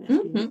from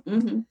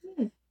you.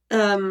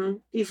 Mm-hmm.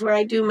 Before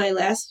I do my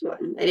last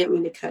one, I didn't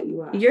mean to cut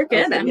you off. You're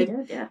good. Okay, I'm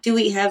good. Yeah. Do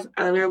we have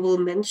honorable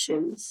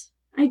mentions?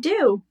 I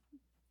do.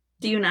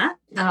 Do you not?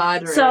 I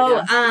don't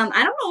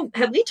know.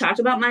 Have we talked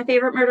about My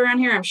Favorite Murder on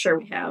here? I'm sure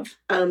we have.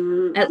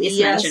 At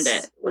least mentioned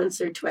it once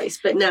or twice,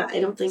 but no, I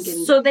don't think.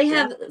 So they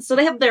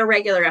have their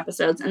regular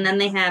episodes, and then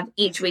they have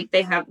each week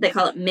they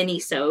call it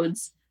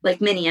mini-sodes,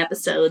 like mini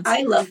episodes.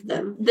 I love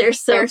them. They're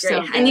so great.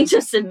 So good. I need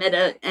to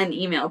submit an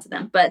email to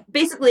them, but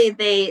basically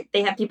they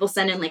have people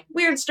send in like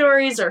weird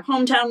stories or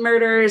hometown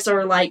murders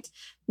or like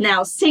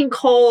now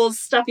sinkholes,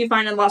 stuff you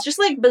find in Lost, just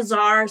like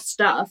bizarre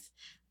stuff.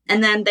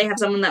 And then they have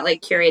someone that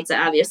like curates it,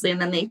 obviously, and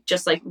then they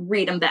just like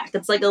read them back.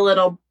 It's like a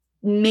little,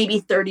 maybe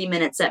 30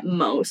 minutes at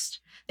most.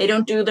 They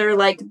don't do their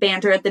like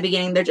banter at the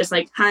beginning. They're just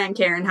like, hi, I'm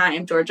Karen. Hi,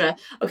 I'm Georgia.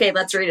 Okay,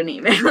 let's read an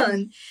email.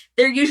 And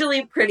they're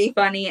usually pretty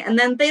funny. And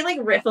then they like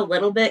riff a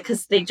little bit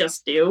because they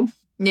just do.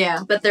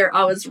 Yeah. But they're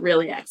always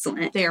really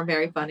excellent. They are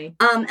very funny.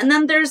 And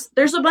then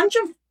there's a bunch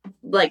of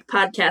like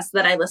podcasts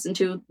that I listen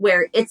to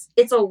where it's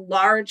a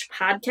large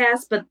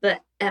podcast, but the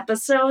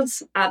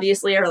episodes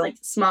obviously are like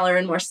smaller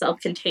and more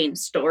self-contained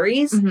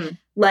stories,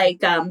 like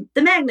the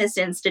Magnus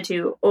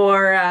Institute,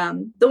 or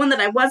the one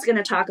that I was going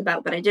to talk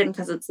about but I didn't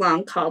because it's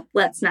long, called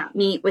Let's Not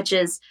Meet, which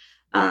is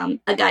a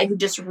guy who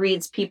just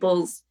reads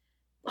people's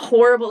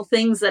horrible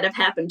things that have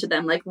happened to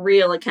them, like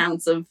real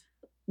accounts of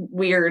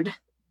weird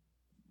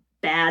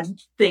bad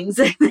things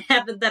that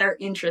happened that are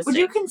interesting. Would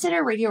you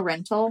consider Radio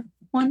Rental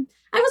one?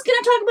 I was going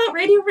to talk about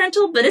Radio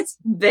Rental, but it's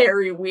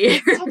very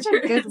weird. Such a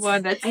good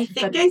one. I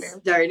think I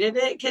started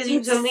it because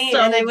you told me,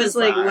 so and I was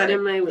bizarre. like, what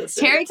am I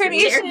listening Terry to?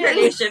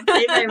 Carnation,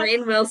 played by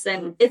Rainn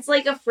Wilson. It's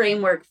like a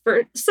framework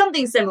for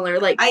something similar.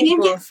 Like I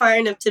didn't get far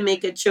enough to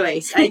make a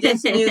choice. I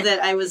just knew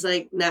that I was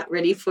like not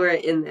ready for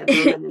it in that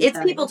moment. It's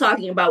people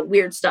talking about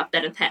weird stuff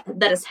that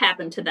has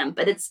happened to them,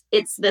 but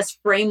it's this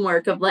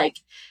framework of like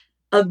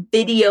a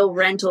video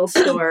rental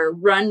store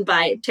run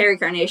by Terry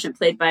Carnation,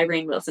 played by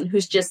Rainn Wilson,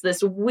 who's just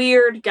this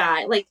weird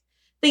guy. Like,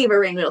 think of a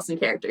Rainn Wilson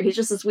character. He's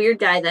just this weird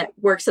guy that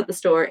works at the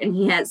store, and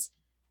he has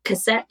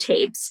cassette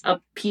tapes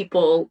of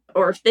people,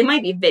 or they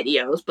might be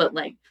videos, but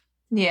like,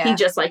 he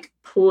just like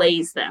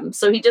plays them.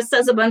 So he just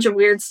says a bunch of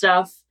weird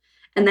stuff,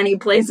 and then he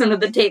plays one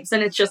of the tapes,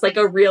 and it's just like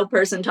a real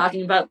person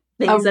talking about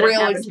things that have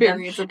happened to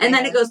them. And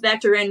then it goes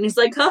back to Rainn, and he's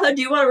like,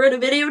 do you want to rent a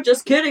video?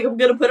 Just kidding, I'm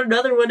going to put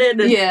another one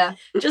in. And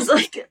just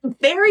like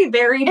very,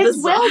 very bizarre.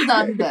 It's well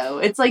done, though.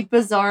 It's like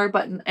bizarre,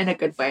 but in a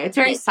good way. It's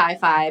very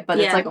sci-fi, but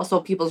it's like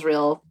also people's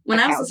real When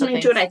I was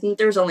listening to it, I think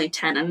there's only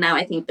 10, and now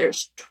I think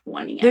there's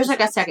 20. There's like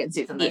a second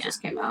season that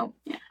just came out.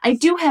 Yeah. I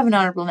do have an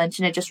honorable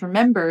mention I just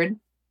remembered,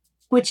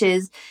 which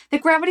is the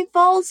Gravity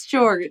Falls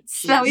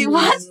shorts that we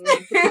watched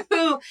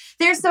through.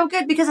 They're so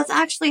good because that's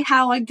actually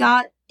how I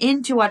got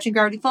into watching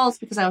Gravity Falls,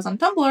 because I was on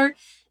Tumblr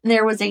and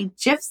there was a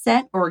GIF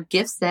set, or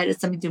GIF set, as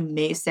some people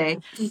may say,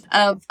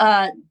 of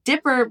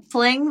Dipper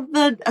playing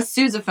a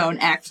sousaphone,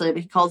 actually,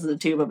 but he calls it a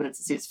tuba, but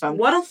it's a sousaphone.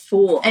 What a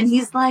fool. And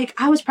he's like,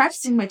 I was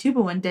practicing my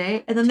tuba one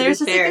day, and then there's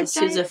just a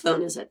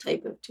sousaphone is a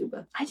type of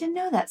tuba. I didn't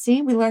know that.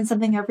 See, we learn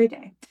something every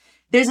day.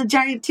 There's a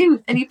giant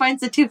tooth, and he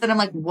finds the tooth, and I'm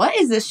like, what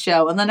is this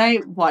show? And then I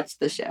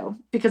watched the show,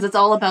 because it's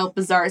all about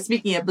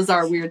speaking of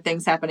bizarre, weird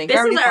things happening.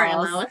 This is our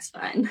MO, it's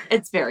fine.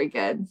 It's very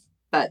good,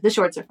 but the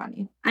shorts are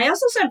funny. I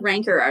also said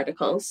Ranker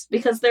articles,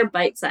 because they're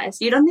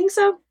bite-sized. You don't think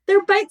so?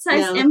 They're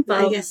bite-sized info.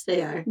 I guess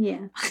they are.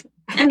 Yeah.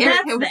 And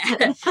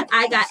that's that.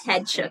 I got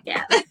head shook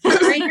at.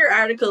 Ranker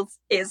articles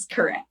is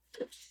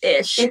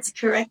correct-ish. It's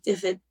correct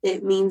if it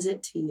means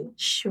it to you.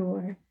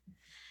 Sure.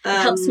 It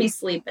helps me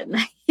sleep at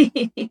night.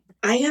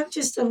 I have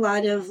just a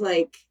lot of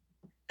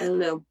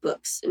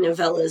books,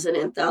 novellas, and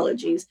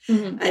anthologies.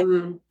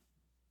 Mm-hmm.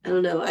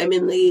 I'm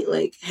in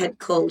the head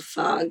cold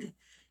fog,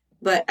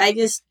 but I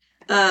just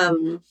as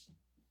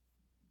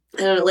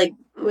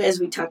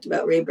we talked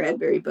about Ray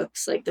Bradbury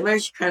books, like the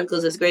Martian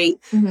Chronicles is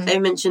great. Mm-hmm. I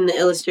mentioned the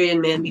Illustrated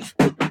Man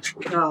before.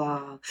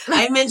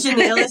 I mentioned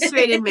the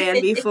Illustrated Man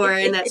before,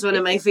 and that's one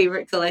of my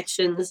favorite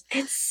collections.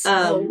 It's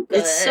so good.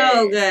 It's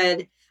so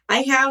good.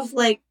 I have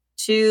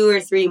 2 or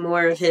 3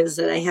 more of his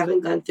that I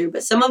haven't gone through,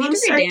 but some of them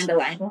start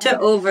to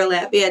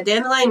overlap. Yeah,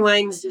 Dandelion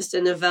Wine is just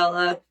a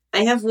novella.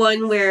 I have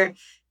one where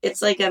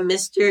it's like a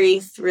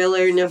mystery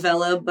thriller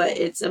novella, but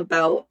it's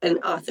about an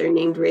author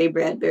named Ray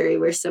Bradbury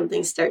where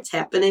something starts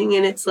happening,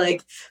 and it's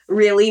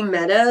really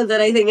meta that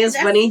I think is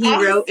funny. He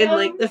wrote in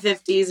the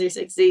 50s or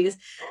 60s.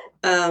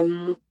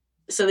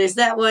 So there's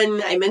that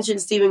one. I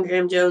mentioned Stephen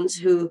Graham Jones,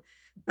 who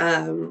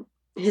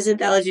his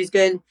anthology is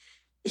good.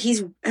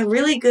 He's a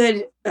really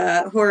good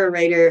horror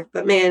writer,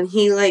 but man,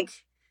 he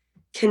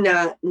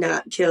cannot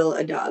not kill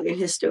a dog in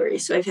his story.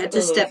 So I've had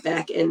to step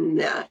back and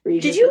not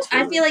read Did his you? books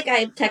I feel like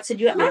I texted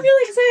you. I'm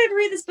really excited to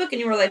read this book, and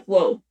you were like,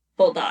 "Whoa,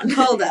 hold on,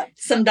 Hold up,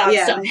 some dog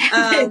stuff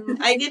happened."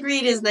 I did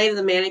read his Night of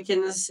the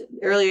Mannequins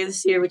earlier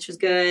this year, which was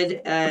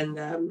good,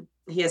 and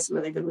he has some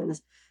other good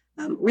ones.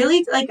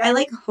 Really, I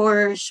like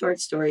horror short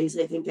stories.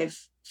 I think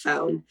I've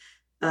found.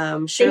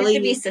 Shirley, they have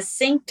to be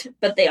succinct,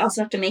 but they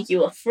also have to make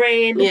you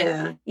afraid.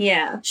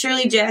 Yeah.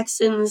 Shirley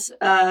Jackson's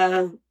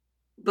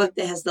book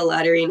that has The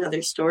Lottery and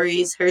Other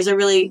Stories. Hers are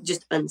really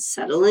just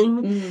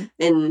unsettling,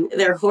 and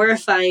they're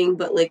horrifying,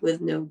 but like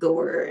with no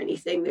gore or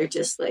anything. They're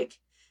just like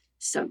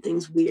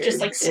something's weird. Just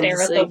like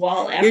stare at the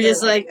wall. After, you're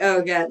just like,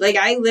 oh god! Like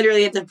I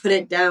literally had to put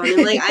it down,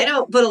 and like I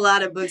don't put a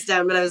lot of books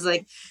down, but I was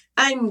like,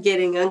 I'm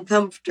getting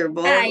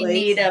uncomfortable. I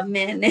need a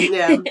minute.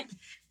 Yeah.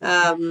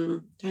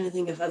 Trying to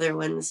think of other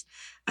ones.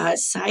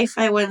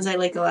 Sci-fi ones I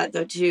like a lot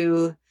though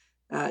too.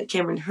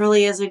 Cameron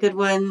Hurley is a good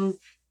one.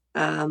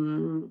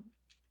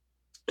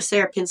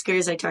 Sarah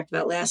Pinsker's I talked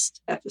about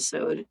last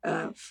episode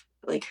of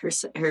like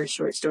her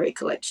short story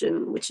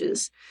collection, which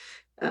is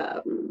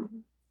a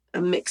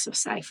mix of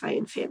sci-fi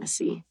and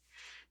fantasy.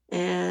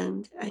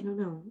 And I don't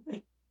know.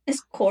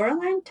 Is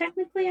Coraline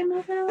technically a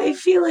novella? I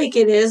feel like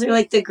it is, or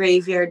like the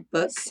Graveyard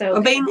Book. So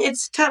I mean,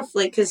 it's tough,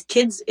 like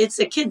because it's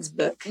a kid's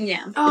book.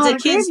 Yeah, it's a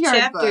kid's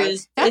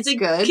chapters. That's it's a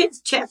good. Kid's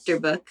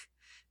chapter book.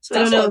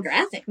 So it's also a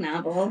graphic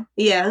novel.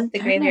 Yeah, The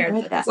Graveyard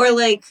Book. Or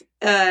like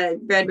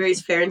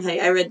Bradbury's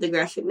Fahrenheit. I read the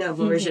graphic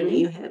novel version that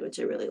you had,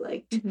 which I really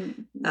liked.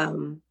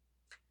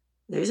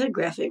 There's a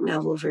graphic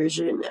novel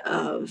version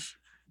of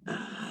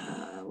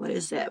what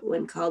is that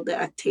one called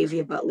that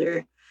Octavia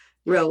Butler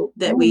wrote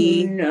that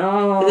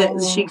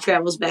that she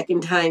travels back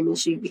in time and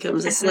she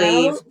becomes a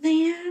slave.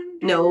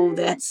 No,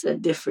 that's a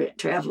different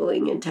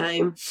traveling in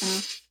time.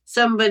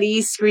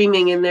 Somebody's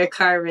screaming in their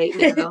car right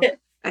now.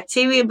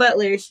 Octavia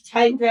Butler, she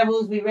time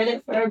travels. We read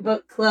it for our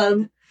book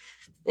club,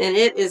 and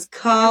it is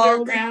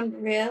called Underground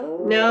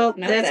Railroad. No,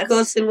 that's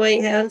Ghost in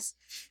Whitehead.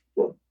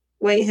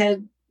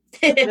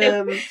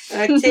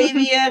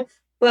 Octavia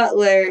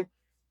Butler,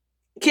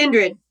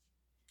 Kindred.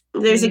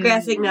 There's a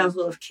graphic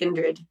novel of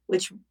Kindred,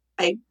 which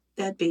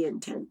that'd be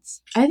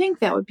intense. I think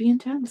that would be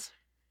intense.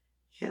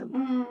 Yeah.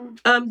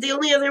 The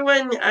only other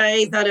one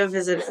I thought of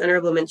as an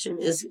honorable mention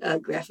is a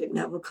graphic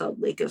novel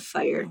called Lake of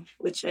Fire,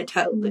 which I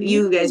told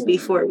you guys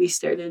before we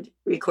started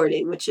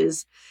recording, which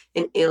is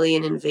an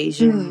alien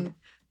invasion,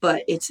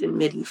 but it's in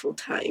medieval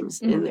times,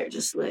 and they're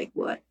just like,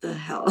 what the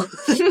hell?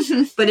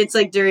 But it's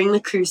like during the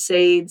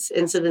Crusades,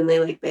 and so then they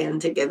like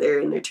band together,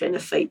 and they're trying to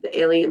fight the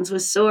aliens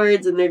with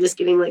swords, and they're just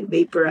getting like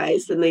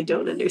vaporized, and they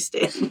don't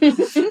understand.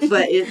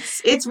 But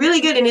it's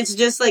really good, and it's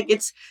just like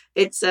it's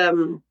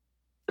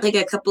like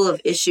a couple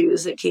of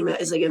issues that came out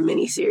as like a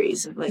mini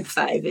series of like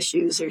 5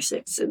 issues or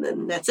 6, and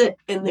then that's it.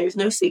 And there's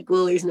no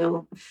sequel. There's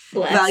no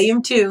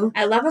volume 2.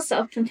 I love a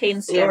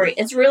self-contained story.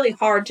 Yeah. It's really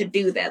hard to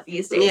do that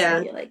these days. Yeah,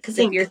 I feel like because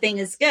if your thing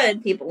is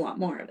good, people want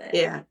more of it.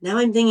 Yeah. Now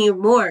I'm thinking of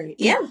more.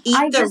 Eat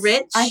the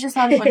Rich. I just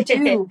thought of one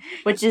too,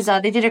 which is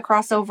they did a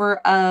crossover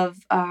of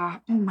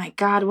oh my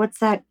god, what's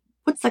that?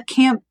 What's the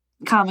camp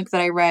comic that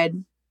I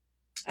read?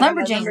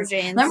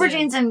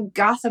 Lumberjanes and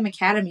Gotham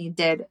Academy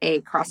did a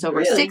crossover.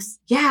 Really? 6,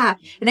 yeah.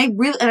 And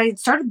I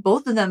started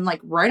both of them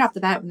like right off the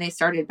bat when they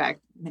started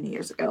back many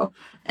years ago.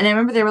 And I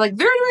remember they were like,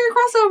 they're doing a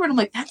crossover, and I'm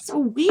like, that's so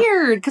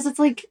weird because it's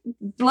like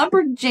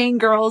Lumberjane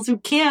girls who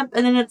camp,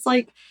 and then it's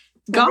like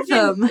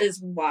Gotham is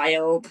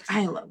wild.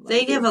 I love.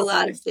 They have a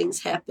lot of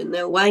things happen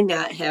though. Why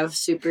not have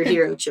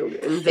superhero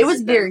children? It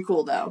was very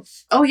cool though.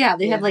 Oh yeah,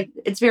 they had like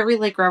it's very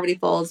like Gravity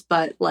Falls,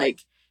 but like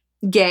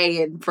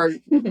gay and for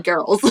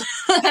girls.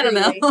 I don't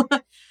know.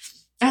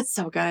 That's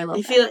so good. I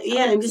love.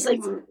 I'm just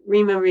like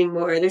remembering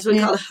more. There's one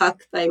called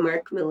Huck by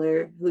Mark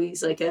Miller, who he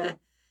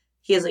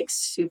has like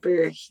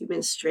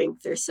superhuman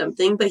strength or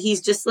something, but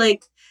he's just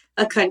like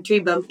a country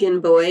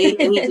bumpkin boy,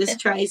 and he just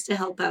tries to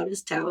help out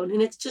his town,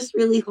 and it's just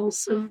really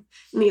wholesome,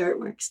 and the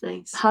artwork's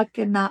nice. Huck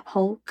and not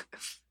Hulk,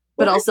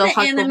 but also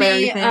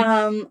Huckleberry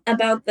thing.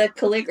 About the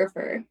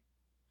calligrapher.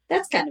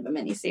 That's kind of a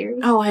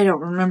mini-series. Oh, I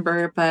don't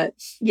remember, but...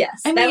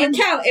 Yes, that would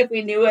count if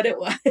we knew what it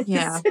was.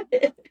 Yeah.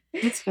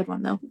 It's a good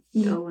one, though.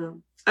 Oh,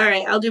 well. All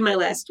right, I'll do my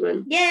last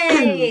one.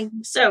 Yay!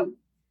 So,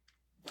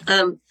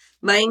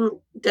 mine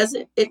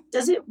doesn't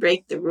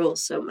break the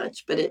rules so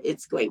much, but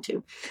it's going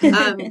to.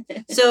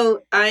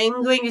 So,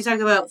 I'm going to talk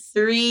about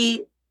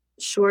 3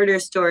 shorter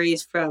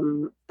stories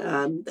from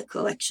the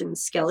collection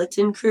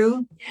Skeleton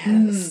Crew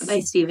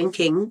by Stephen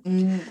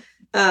King.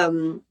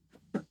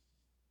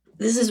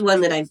 This is one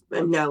that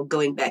I'm now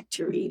going back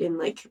to read and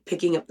like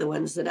picking up the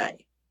ones that I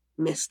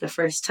missed the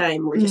first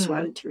time or just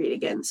wanted to read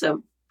again.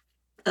 So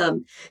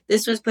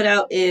this was put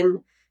out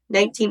in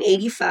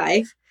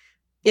 1985.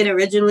 It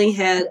originally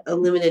had a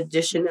limited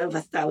edition of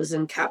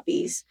 1,000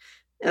 copies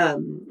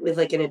with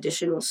like an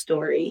additional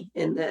story.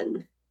 And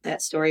then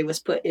that story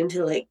was put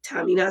into like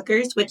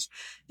Tommyknockers, which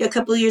a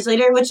couple of years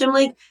later, which I'm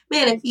like,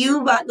 man, if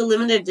you bought the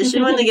limited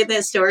edition one to get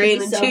that story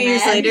and then 2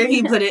 years later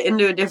he put it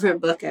into a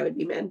different book, I would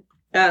be mad.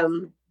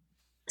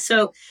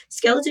 So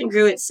Skeleton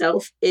Crew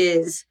itself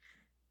is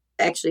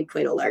actually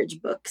quite a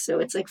large book, so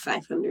it's like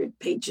 500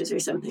 pages or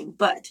something,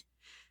 but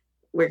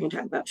we're going to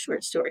talk about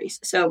short stories.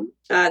 So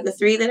the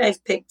three that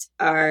I've picked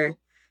are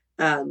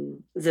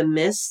The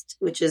Mist,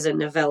 which is a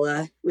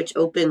novella, which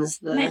opens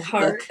the My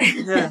heart.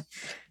 book.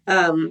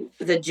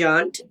 The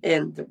Jaunt,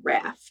 and The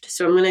Raft.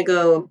 So I'm going to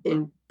go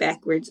in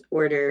backwards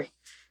order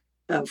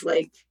of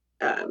like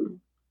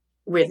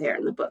where they are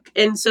in the book.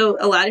 And so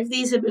a lot of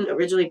these have been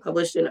originally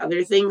published in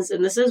other things,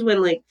 and this is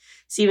when like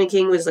Stephen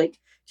King was like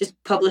just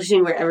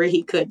publishing wherever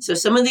he could. So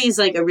some of these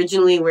like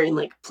originally were in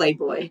like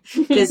Playboy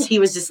because he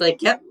was just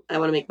like, yep, I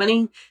want to make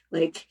money.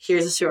 Like,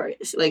 here's a story,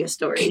 like a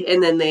story.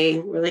 And then they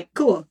were like,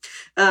 cool.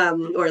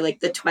 Or like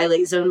the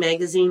Twilight Zone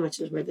magazine, which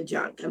is where The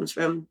Jaunt comes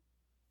from.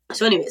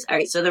 So anyways, all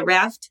right. So The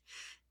Raft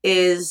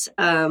is,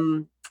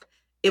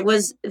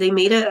 they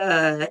made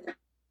a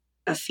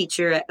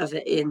feature of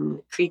it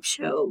in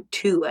Creepshow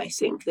 2, I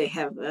think they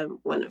have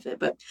one of it.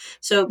 But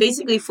so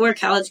basically 4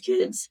 college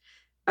kids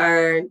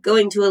are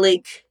going to a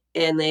lake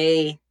and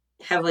they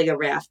have like a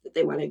raft that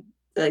they want to,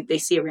 like they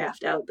see a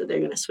raft out that they're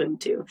going to swim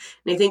to.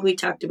 And I think we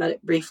talked about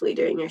it briefly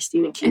during our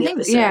Stephen King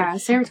episode. Yeah,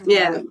 Sarah talked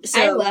about it.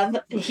 So I love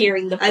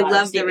hearing the plot I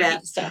love of Stephen the King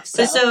raft stuff.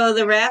 So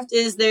the raft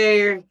is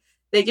they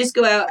just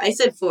go out. I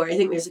said 4. I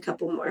think there's a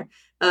couple more.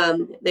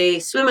 They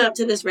swim out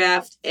to this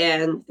raft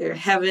and they're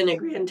having a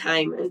grand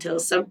time until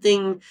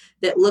something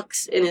that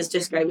looks and is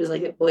described as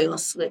like an oil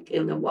slick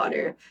in the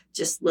water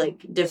just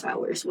like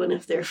devours one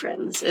of their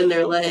friends. And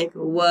they're like,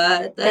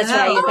 what the That's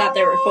hell? why you thought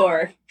there were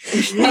 4.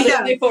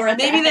 Yeah, Before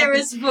maybe there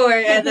was 4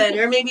 and then,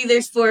 or maybe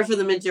there's 4 for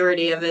the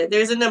majority of it.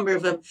 There's a number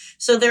of them.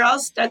 So they're all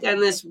stuck on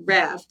this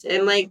raft.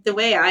 And like the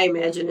way I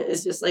imagine it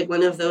is just like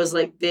one of those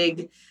like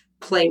big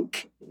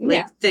plank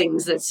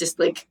things that's just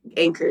like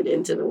anchored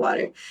into the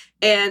water.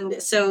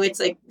 And so it's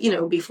like,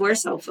 before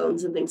cell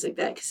phones and things like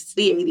that, because it's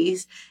the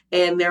 80s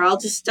and they're all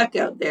just stuck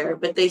out there,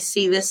 but they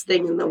see this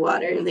thing in the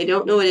water and they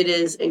don't know what it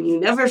is and you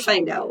never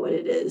find out what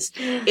it is.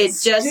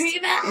 It's just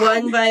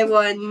one by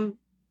one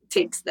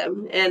takes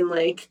them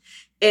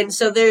and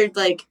so they're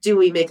like, do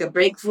we make a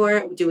break for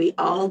it? Do we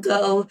all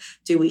go?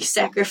 Do we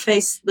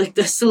sacrifice like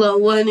the slow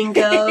one and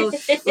go?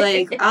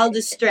 Like, I'll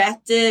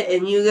distract it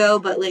and you go.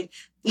 But like,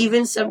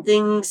 even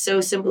something so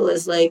simple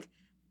as like,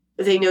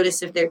 they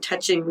notice if they're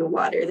touching the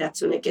water,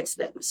 that's when it gets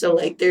them. So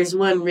like, there's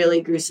one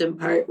really gruesome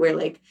part where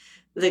like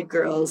the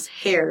girl's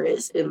hair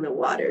is in the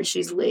water.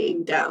 She's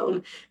laying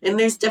down. And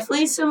there's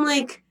definitely some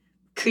like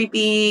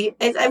creepy,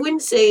 I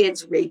wouldn't say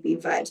it's rapey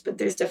vibes, but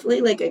there's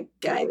definitely like a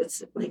guy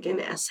that's like an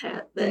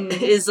asshat that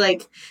is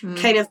like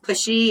kind of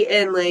pushy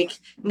and like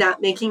not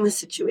making the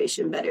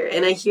situation better.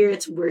 And I hear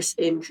it's worse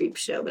in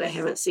Creepshow, but I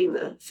haven't seen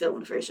the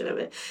filmed version of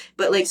it.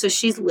 But like, so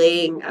she's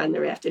laying on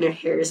the raft and her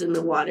hair is in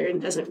the water and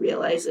doesn't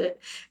realize it,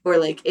 or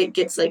like it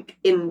gets like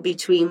in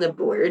between the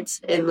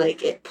boards and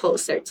like it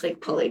starts like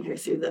pulling her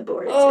through the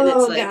boards. Oh, and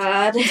it's like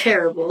God.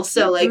 terrible.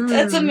 So like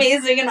That's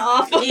amazing and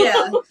awful.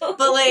 Yeah,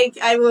 but like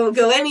I won't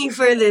go any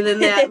further than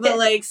that. But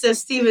like, so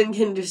Stephen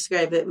can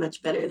describe it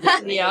much better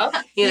than me. Yeah.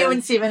 You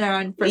and Stephen are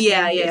on first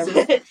Yeah.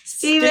 Stephen.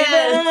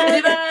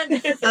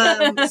 Steven!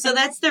 So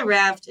that's The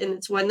Raft, and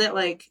it's one that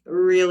like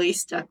really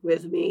stuck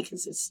with me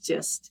because it's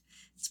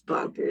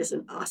bonkers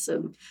and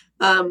awesome.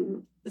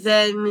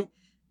 Then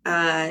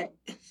I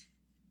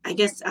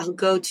guess I'll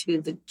go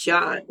to The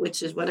Jaunt,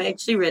 which is what I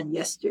actually read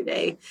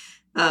yesterday.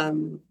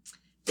 The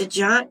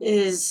Jaunt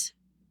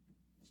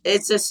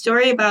it's a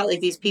story about like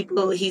these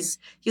people. He's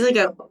like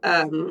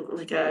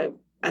a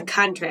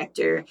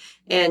contractor,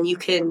 and you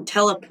can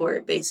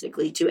teleport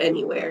basically to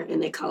anywhere,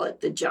 and they call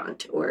it the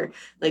Jaunt, or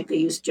like they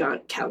use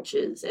Jaunt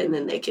couches, and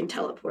then they can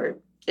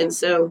teleport. And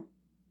so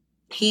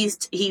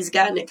he's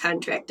gotten a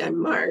contract on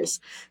Mars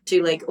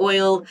to like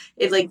oil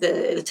it, like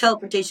the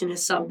teleportation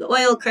has solved the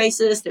oil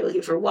crisis. They're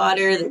looking for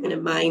water. They're going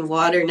to mine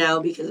water now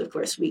because of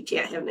course we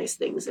can't have nice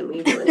things and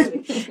we do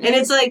it. And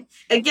it's like,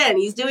 again,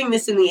 he's doing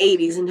this in the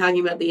 80s and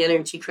talking about the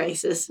energy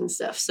crisis and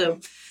stuff. So,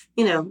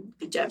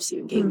 good job,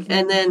 Stephen King.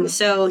 And then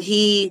so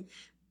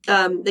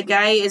the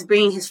guy is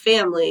bringing his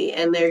family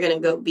and they're going to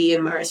go be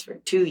in Mars for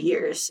 2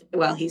 years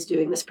while he's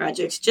doing this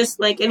project, just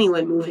like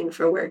anyone moving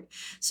for work.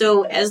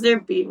 So as they're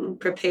being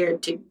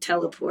prepared to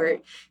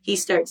teleport, he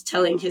starts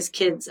telling his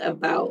kids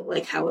about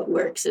like how it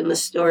works and the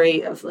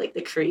story of like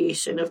the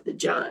creation of the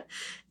Jaunt.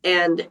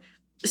 And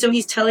so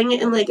he's telling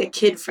it in like a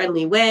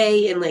kid-friendly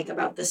way and like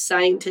about the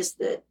scientist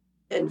that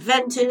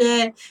invented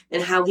it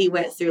and how he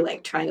went through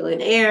like trial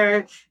and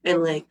error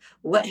and like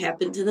what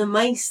happened to the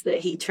mice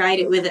that he tried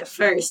it with at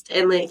first.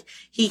 And like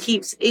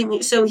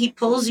so he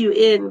pulls you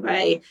in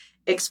by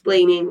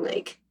explaining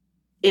like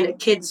in a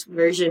kid's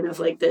version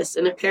of like this.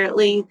 And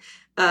apparently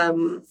I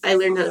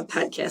learned on a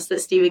podcast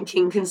that Stephen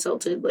King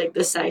consulted like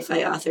the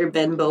sci-fi author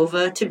Ben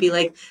Bova to be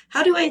like,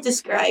 how do I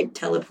describe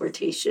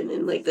teleportation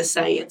and like the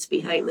science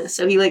behind this?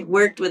 So he like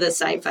worked with a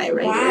sci-fi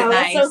writer. Wow,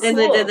 that's so cool. And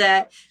they did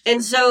that.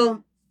 And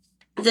so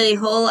the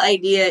whole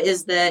idea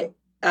is that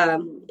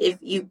if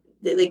you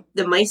the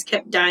mice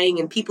kept dying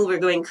and people were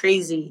going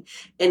crazy,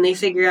 and they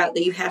figure out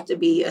that you have to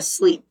be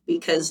asleep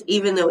because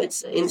even though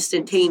it's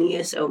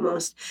instantaneous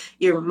almost,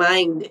 your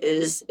mind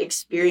is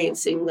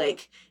experiencing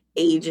like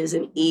ages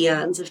and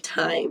eons of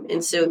time,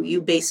 and so you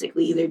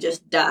basically either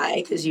just die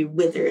because you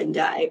wither and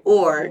die,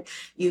 or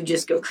you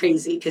just go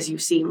crazy because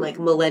you've seen like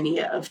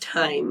millennia of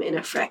time in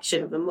a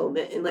fraction of a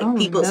moment, and like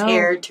people's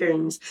hair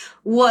turns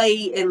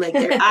white and like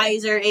their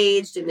eyes are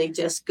aged and they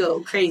just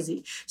go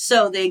crazy.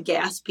 So they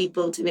gas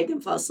people to make them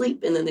fall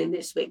asleep, and then they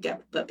just wake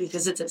up. But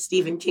because it's a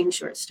Stephen King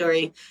short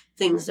story,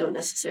 things don't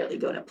necessarily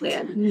go to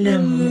plan.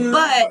 No.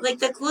 But like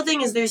the cool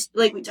thing is there's,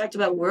 like we talked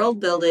about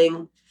world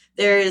building,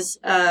 there's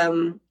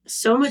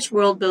so much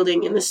world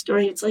building in the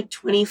story. It's like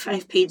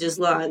 25 pages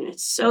long.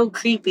 It's so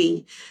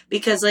creepy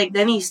because like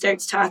then he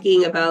starts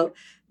talking about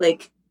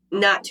like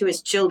not to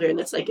his children.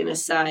 It's like an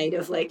aside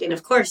of like, and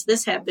of course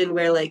this happened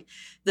where like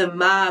the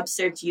mob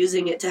starts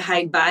using it to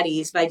hide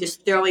bodies by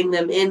just throwing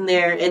them in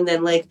there and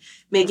then like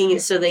making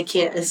it so they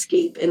can't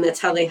escape, and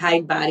that's how they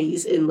hide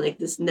bodies in like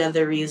this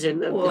nether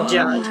region of the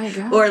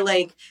jaunt. Or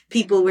like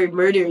people were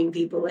murdering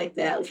people like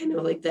that, kind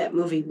of like that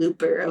movie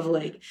Looper of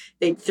like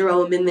they'd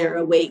throw them in there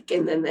awake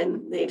and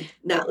then they'd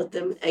not let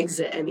them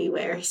exit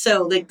anywhere.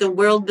 So like the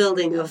world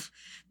building of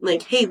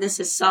like, hey, this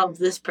has solved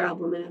this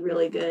problem and is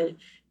really good,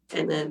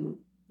 and then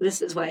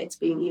this is why it's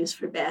being used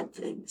for bad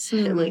things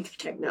and like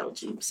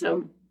technology.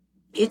 So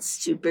it's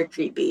super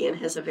creepy and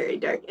has a very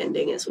dark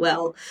ending as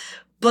well.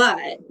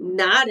 But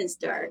not as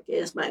dark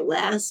as my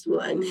last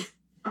one.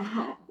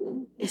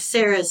 Oh.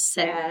 Sarah's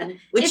Sad,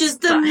 which is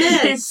the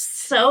Mist. It's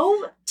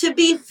so... To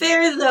be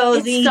fair, though,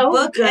 the so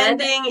book good.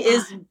 ending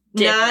is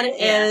not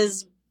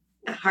as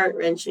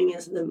heart-wrenching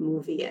as the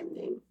movie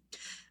ending.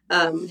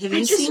 Have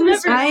you seen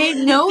this? I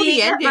know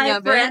the ending at my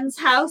of friend's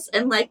house,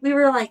 and like we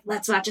were like,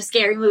 let's watch a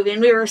scary movie,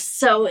 and we were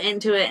so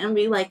into it, and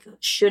we like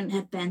shouldn't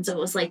have been. So it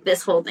was like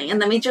this whole thing,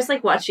 and then we just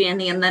like watched the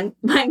ending, and then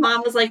my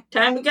mom was like,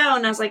 "Time to go,"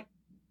 and I was like,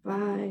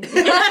 "Bye."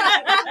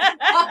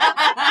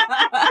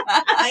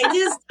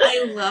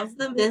 I love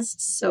The Mist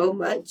so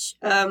much.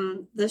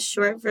 The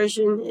short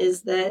version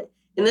is that,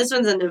 and this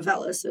one's a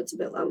novella, so it's a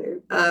bit longer.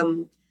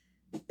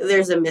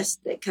 There's a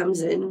mist that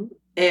comes in,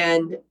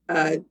 and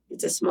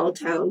it's a small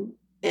town.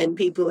 And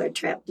people are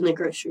trapped in a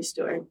grocery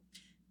store.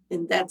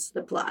 And that's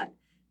the plot.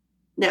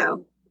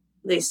 Now,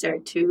 they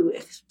start to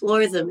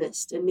explore the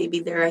mist, and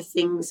maybe there are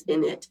things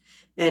in it.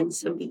 And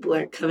some people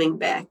aren't coming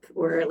back.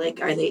 Or,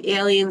 like, are they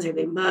aliens? Are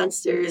they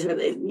monsters? Are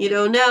they, you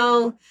don't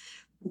know.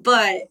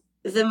 But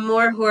the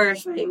more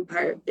horrifying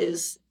part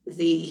is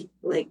the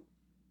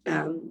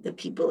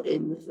people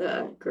in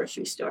the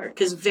grocery store.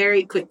 Because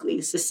very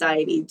quickly,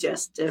 society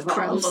just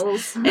evolves.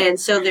 Crumbles. And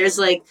so there's,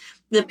 like,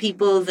 the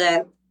people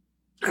that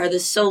are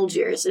the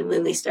soldiers, and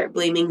then they start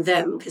blaming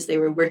them because they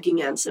were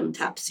working on some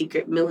top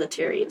secret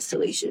military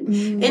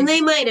installation. And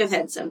they might have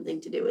had something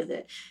to do with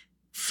it.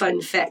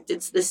 Fun fact,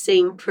 it's the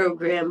same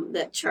program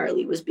that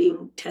Charlie was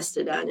being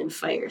tested on in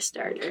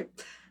Firestarter.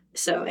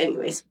 So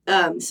anyways,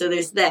 so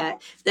there's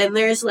that. Then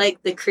there's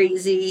like the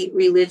crazy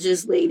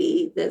religious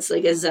lady that's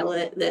like a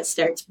zealot that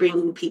starts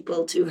bringing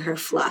people to her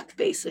flock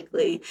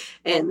basically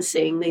and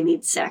saying they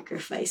need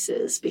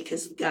sacrifices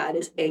because God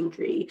is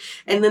angry.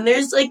 And then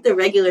there's like the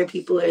regular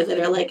people that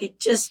are like, I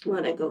just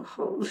want to go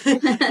home.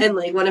 And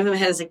like one of them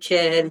has a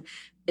kid.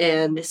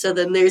 And so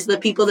then there's the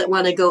people that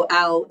want to go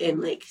out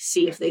and like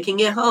see if they can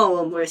get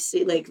home or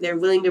see like they're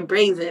willing to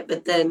brave it.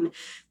 But then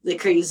the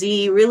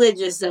crazy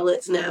religious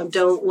zealots now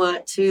don't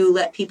want to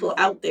let people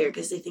out there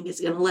because they think it's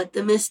going to let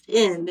the mist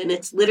in. And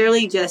it's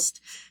literally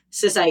just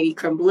society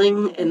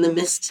crumbling and the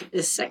mist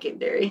is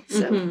secondary.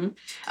 So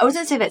I was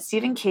going to say that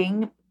Stephen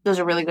King does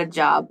a really good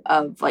job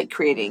of like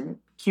creating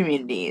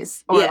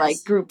communities or like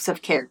groups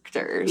of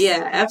characters.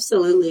 Yeah,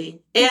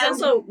 absolutely. He's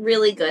also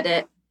really good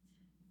at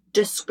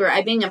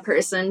describing a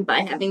person by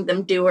having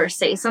them do or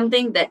say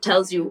something that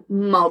tells you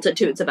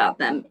multitudes about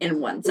them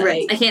in one sentence.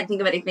 Right. I can't think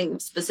of anything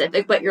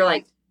specific, but you're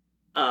like,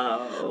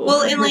 oh.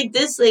 Well, and like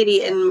this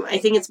lady, and I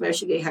think it's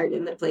Marcia Gay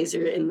Harden that plays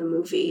her in the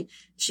movie.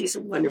 She's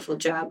a wonderful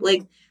job.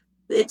 Like,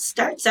 it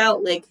starts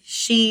out like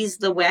she's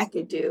the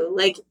wackadoo.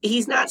 Like,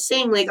 he's not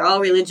saying like all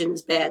religion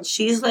is bad.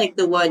 She's like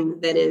the one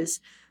that is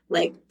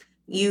like,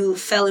 you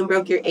fell and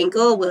broke your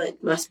ankle, well,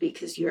 it must be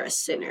because you're a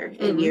sinner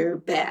and you're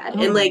bad.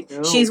 And, like,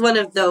 she's one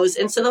of those.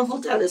 And so the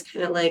whole town is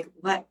kind of like,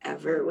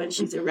 whatever, when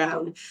she's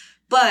around.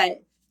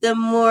 But the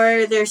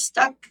more they're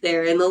stuck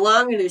there and the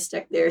longer they're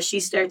stuck there, she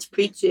starts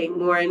preaching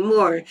more and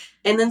more.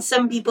 And then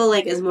some people,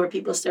 like, as more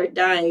people start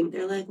dying,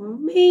 they're like, well,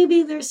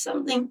 maybe there's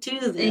something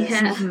to this.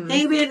 Yeah.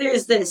 Maybe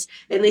there's this.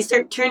 And they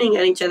start turning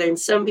on each other. And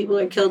some people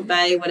are killed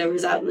by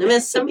whatever's out in the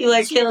mist. Some people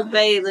are killed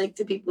by, like,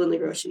 the people in the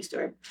grocery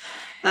store.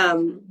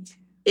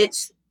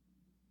 It's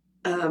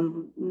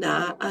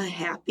not a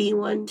happy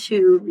one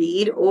to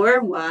read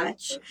or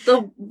watch.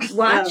 The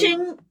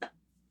watching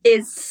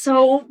is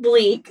so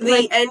bleak.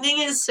 The ending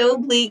is so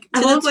bleak.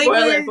 To the point spoil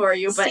where it for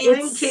you, but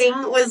Stephen King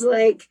was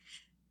like,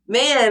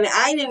 man,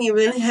 I didn't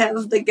even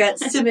have the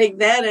guts to make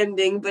that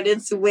ending, but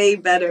it's way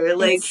better.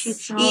 Like,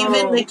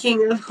 even the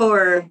King of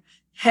Horror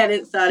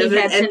hadn't thought He of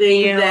it had to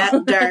ending kneel.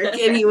 that dark,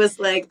 and he was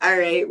like, all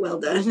right, well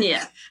done.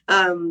 Yeah.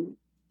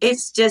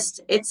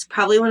 It's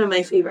probably one of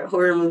my favorite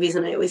horror movies,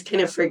 and I always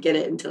kind of forget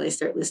it until I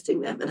start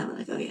listing them, and I'm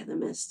like, oh yeah, The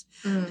Mist.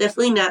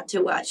 Definitely not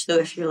to watch, though,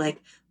 if you're like,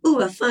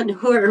 ooh, a fun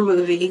horror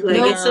movie. Like,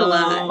 it's a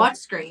lot. Watch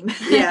Scream.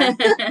 Yeah.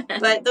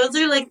 But those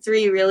are like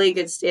 3 really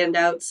good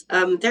standouts.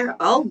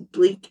 They're all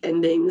bleak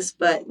endings,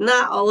 but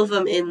not all of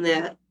them in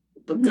that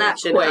book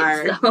Not collection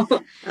quite.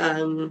 are.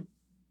 So.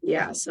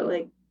 Yeah, so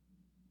like,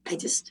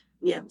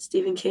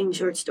 Stephen King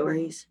short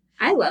stories.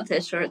 I love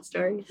his short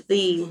stories.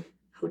 The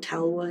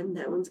hotel one,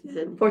 that one's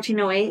good.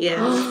 1408. Yeah.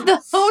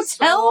 The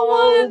hotel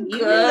one. You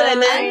knew what I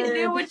meant. I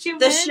knew what you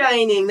The meant.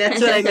 Shining,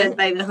 that's what I meant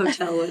by the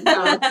hotel one.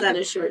 No, it's not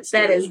a short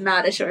story. That is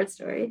not a short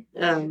story.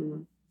 A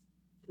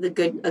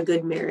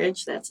Good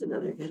Marriage, that's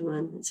another good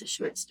one. It's a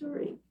short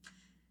story.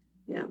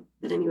 Yeah,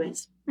 but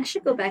anyways. I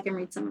should go back and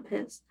read some of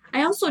his.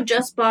 I also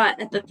just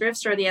bought at the thrift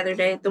store the other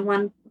day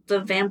the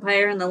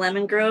Vampire in the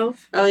Lemon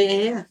Grove. Oh,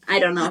 yeah. I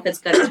don't know if it's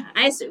good or not.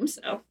 I assume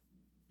so.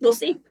 We'll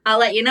see. I'll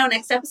let you know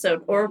next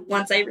episode or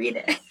once I read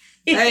it.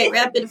 All right,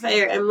 rapid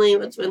fire. Emily,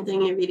 what's one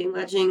thing you're reading,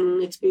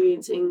 watching,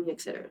 experiencing,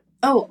 etc.?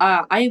 Oh,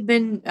 I've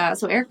been,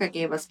 so Erica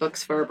gave us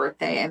books for her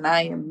birthday, and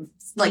I am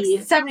like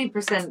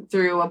 70%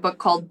 through a book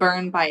called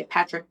Burn by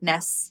Patrick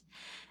Ness.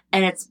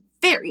 And it's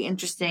very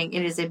interesting.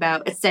 It's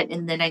set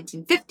in the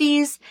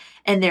 1950s,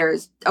 and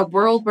there's a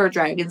world where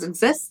dragons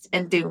exist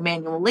and do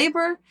manual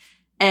labor.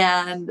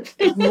 And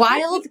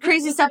wild,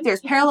 crazy stuff.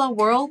 There's parallel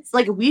worlds.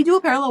 Like, if we do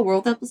a parallel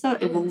world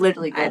episode, it will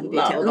literally go into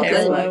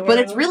detail. But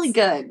it's really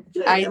good.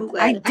 I'm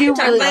glad. I'm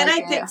glad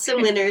I picked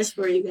some winners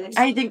for you guys.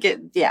 I think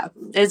it's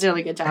a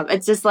really good job.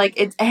 It's just like,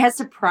 it has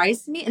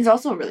surprised me. It's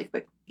also a really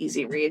quick,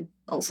 easy read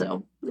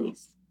also.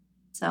 Nice.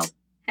 So.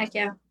 Heck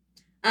yeah.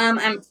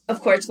 I'm,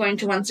 of course, going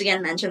to once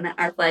again mention that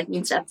Our Flag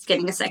Means Death is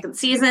getting a second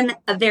season.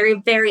 A very,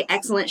 very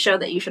excellent show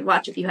that you should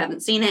watch if you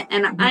haven't seen it.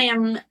 And I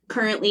am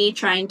currently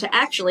trying to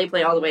actually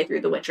play all the way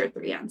through The Witcher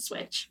 3 on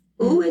Switch.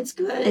 Ooh, it's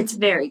good. It's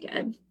very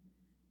good.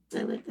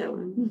 I like that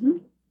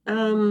one.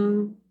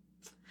 Mm-hmm.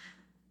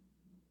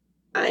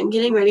 I'm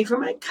getting ready for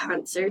my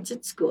concerts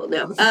at school.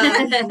 No.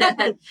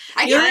 I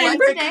You're in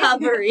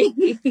recovery.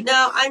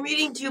 No, I'm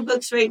reading 2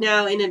 books right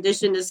now in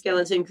addition to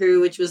Skeleton Crew,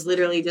 which was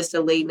literally just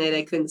a late night.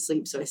 I couldn't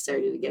sleep, so I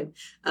started again.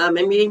 I'm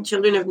reading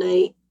Children of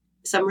Night,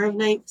 Summer of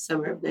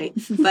Night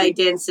by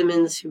Dan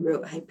Simmons, who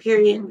wrote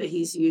Hyperion, but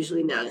he's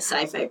usually not a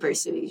sci-fi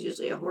person. He's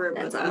usually a horror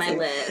book That's on my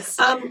list.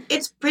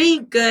 It's pretty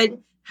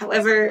good.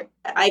 However,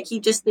 I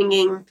keep just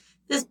thinking,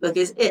 this book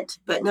is it,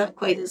 but not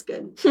quite as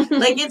good.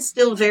 Like, it's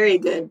still very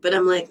good, but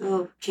I'm like,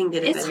 oh, King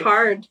did it It's better.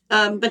 hard.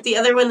 But the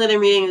other one that I'm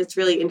reading that's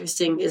really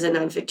interesting is a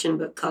nonfiction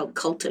book called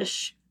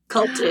Cultish.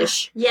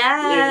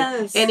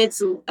 Yes. Yeah. And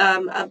it's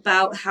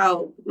about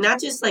how,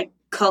 not just like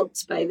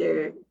cults by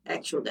their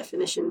actual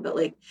definition, but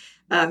like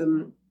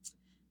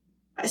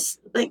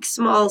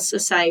small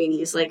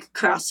societies like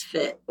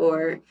CrossFit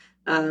or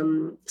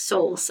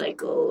Soul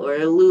Cycle or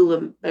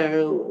Lemon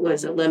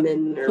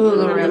or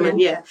Lululemon.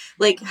 Yeah,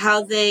 like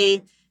how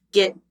they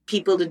get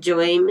people to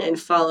join and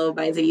follow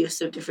by the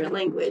use of different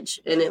language,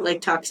 and it like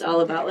talks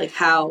all about like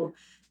how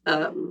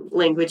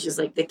language is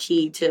like the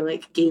key to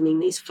like gaining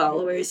these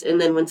followers,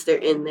 and then once they're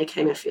in, they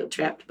kind of feel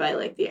trapped by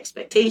like the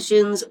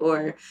expectations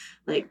or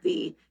like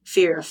the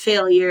fear of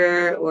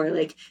failure or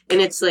like, and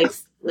it's like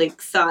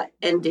thought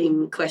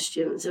ending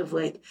questions of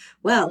like,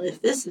 well,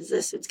 if this is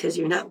this, it's because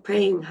you're not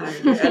praying hard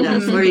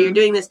enough or you're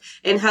doing this,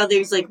 and how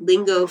there's like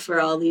lingo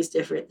for all these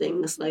different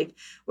things, like,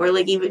 or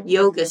like even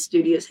yoga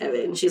studios have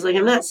it. And she's like,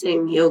 I'm not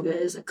saying yoga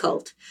is a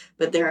cult,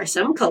 but there are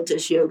some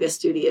cultish yoga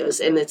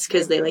studios, and it's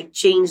because they like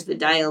change the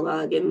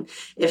dialogue, and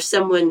if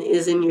someone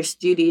is in your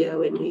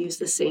studio and you use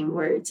the same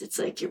words, it's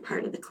like you're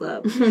part of the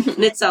club.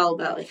 And it's all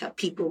about like how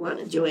people want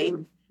to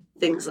join.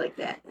 Things like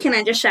that. Can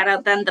I just shout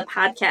out then the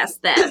podcast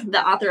that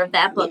the author of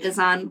that book is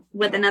on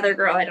with another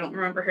girl, I don't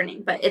remember her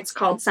name, but it's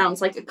called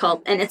Sounds Like a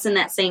Cult, and it's in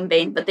that same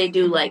vein, but they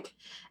do like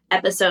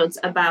episodes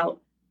about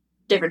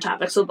different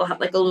topics. So they'll have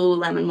like a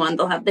Lululemon one,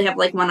 they have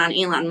like one on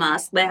Elon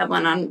Musk, they have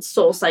one on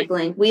soul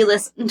cycling. We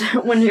listened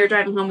when we were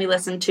driving home, we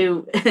listened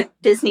to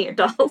Disney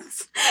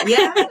Adults.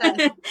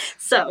 Yeah.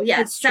 So yeah,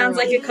 It's Sounds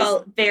true. Like a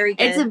Cult, very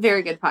good. It's a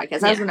very good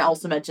podcast. I was going to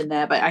also mention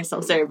that, but I still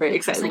very, very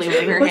excited to leave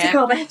it in her What's it hand.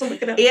 called? I have to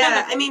look it up.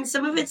 Yeah, I mean,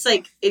 some of it's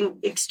like in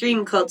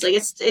extreme cults. Like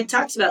it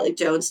talks about like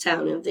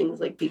Jonestown and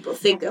things like people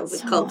think of with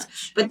So cults.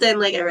 much. But then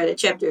like I read a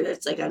chapter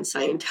that's like on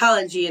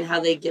Scientology and how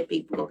they get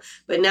people.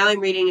 But now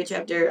I'm reading a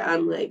chapter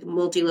on like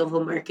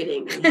multi-level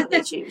marketing and how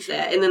they change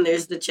that. And then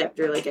there's the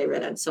chapter like I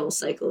read on Soul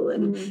Cycle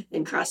and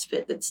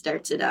CrossFit that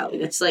starts it out.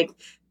 And it's like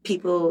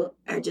people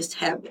are just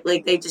happy,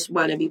 like they just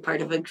want to be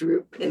part of a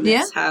group, and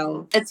that's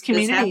how It's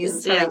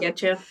communities. happens. I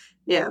get you.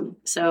 Yeah,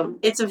 so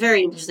it's a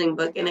very interesting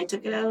book, and I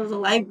took it out of the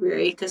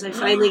library because I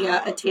finally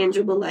got a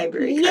tangible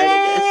library card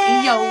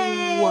again.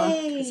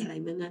 Yo. Because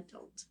I'm an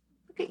adult.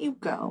 Look at you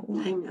go.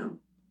 I know.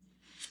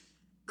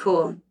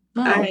 Cool.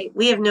 Oh. All right,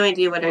 we have no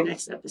idea what our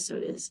next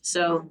episode is,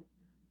 so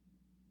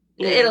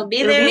It'll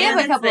be there. We have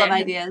when a couple it's of there.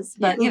 ideas,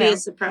 but It'll you be know. a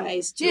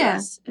surprise to Yeah.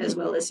 us as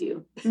well as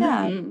you.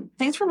 Yeah. Mhm.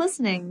 Thanks for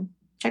listening.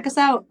 Check us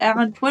out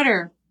on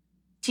Twitter,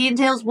 Tea and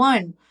Tales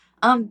 1.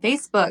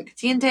 Facebook,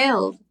 Tea and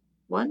Tales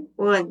 1.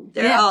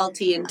 They're Yeah. all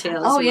Tea and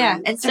Tales. Oh yeah,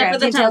 one. Except Instagram, for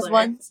the Tea and Tales Tumblr,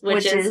 1,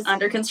 which is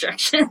under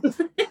construction.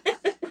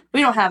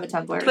 we don't have a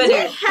Tumblr. Twitter. We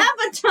have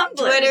a Tumblr.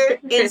 Twitter,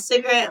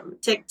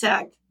 Instagram,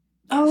 TikTok,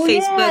 Oh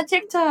yeah, Facebook.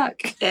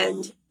 TikTok.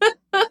 and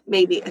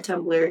maybe a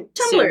Tumblr.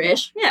 soon.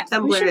 Tumblr-ish. Yeah.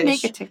 We should make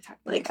Tumblr-ish. a TikTok.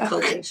 Like video.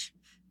 cultish.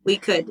 We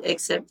could,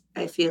 except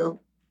I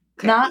feel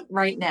Not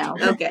right now.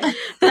 okay.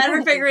 Glad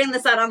we're figuring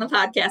this out on the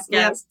podcast,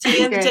 Yep. guys.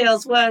 Tea and Okay.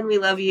 Tales 1. We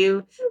love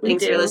you. We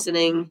Thanks for do.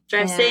 listening.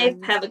 Drive And- safe.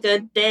 Have a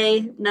good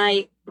day,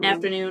 night, Mhm.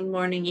 afternoon,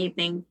 morning,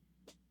 evening.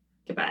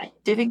 Goodbye.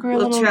 Do you think we're a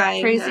We'll little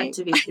try crazy? not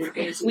to be too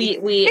crazy.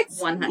 We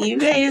 100. You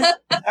guys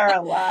are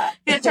a lot.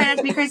 Gonna try not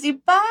to be crazy.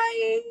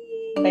 Bye.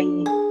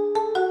 Bye.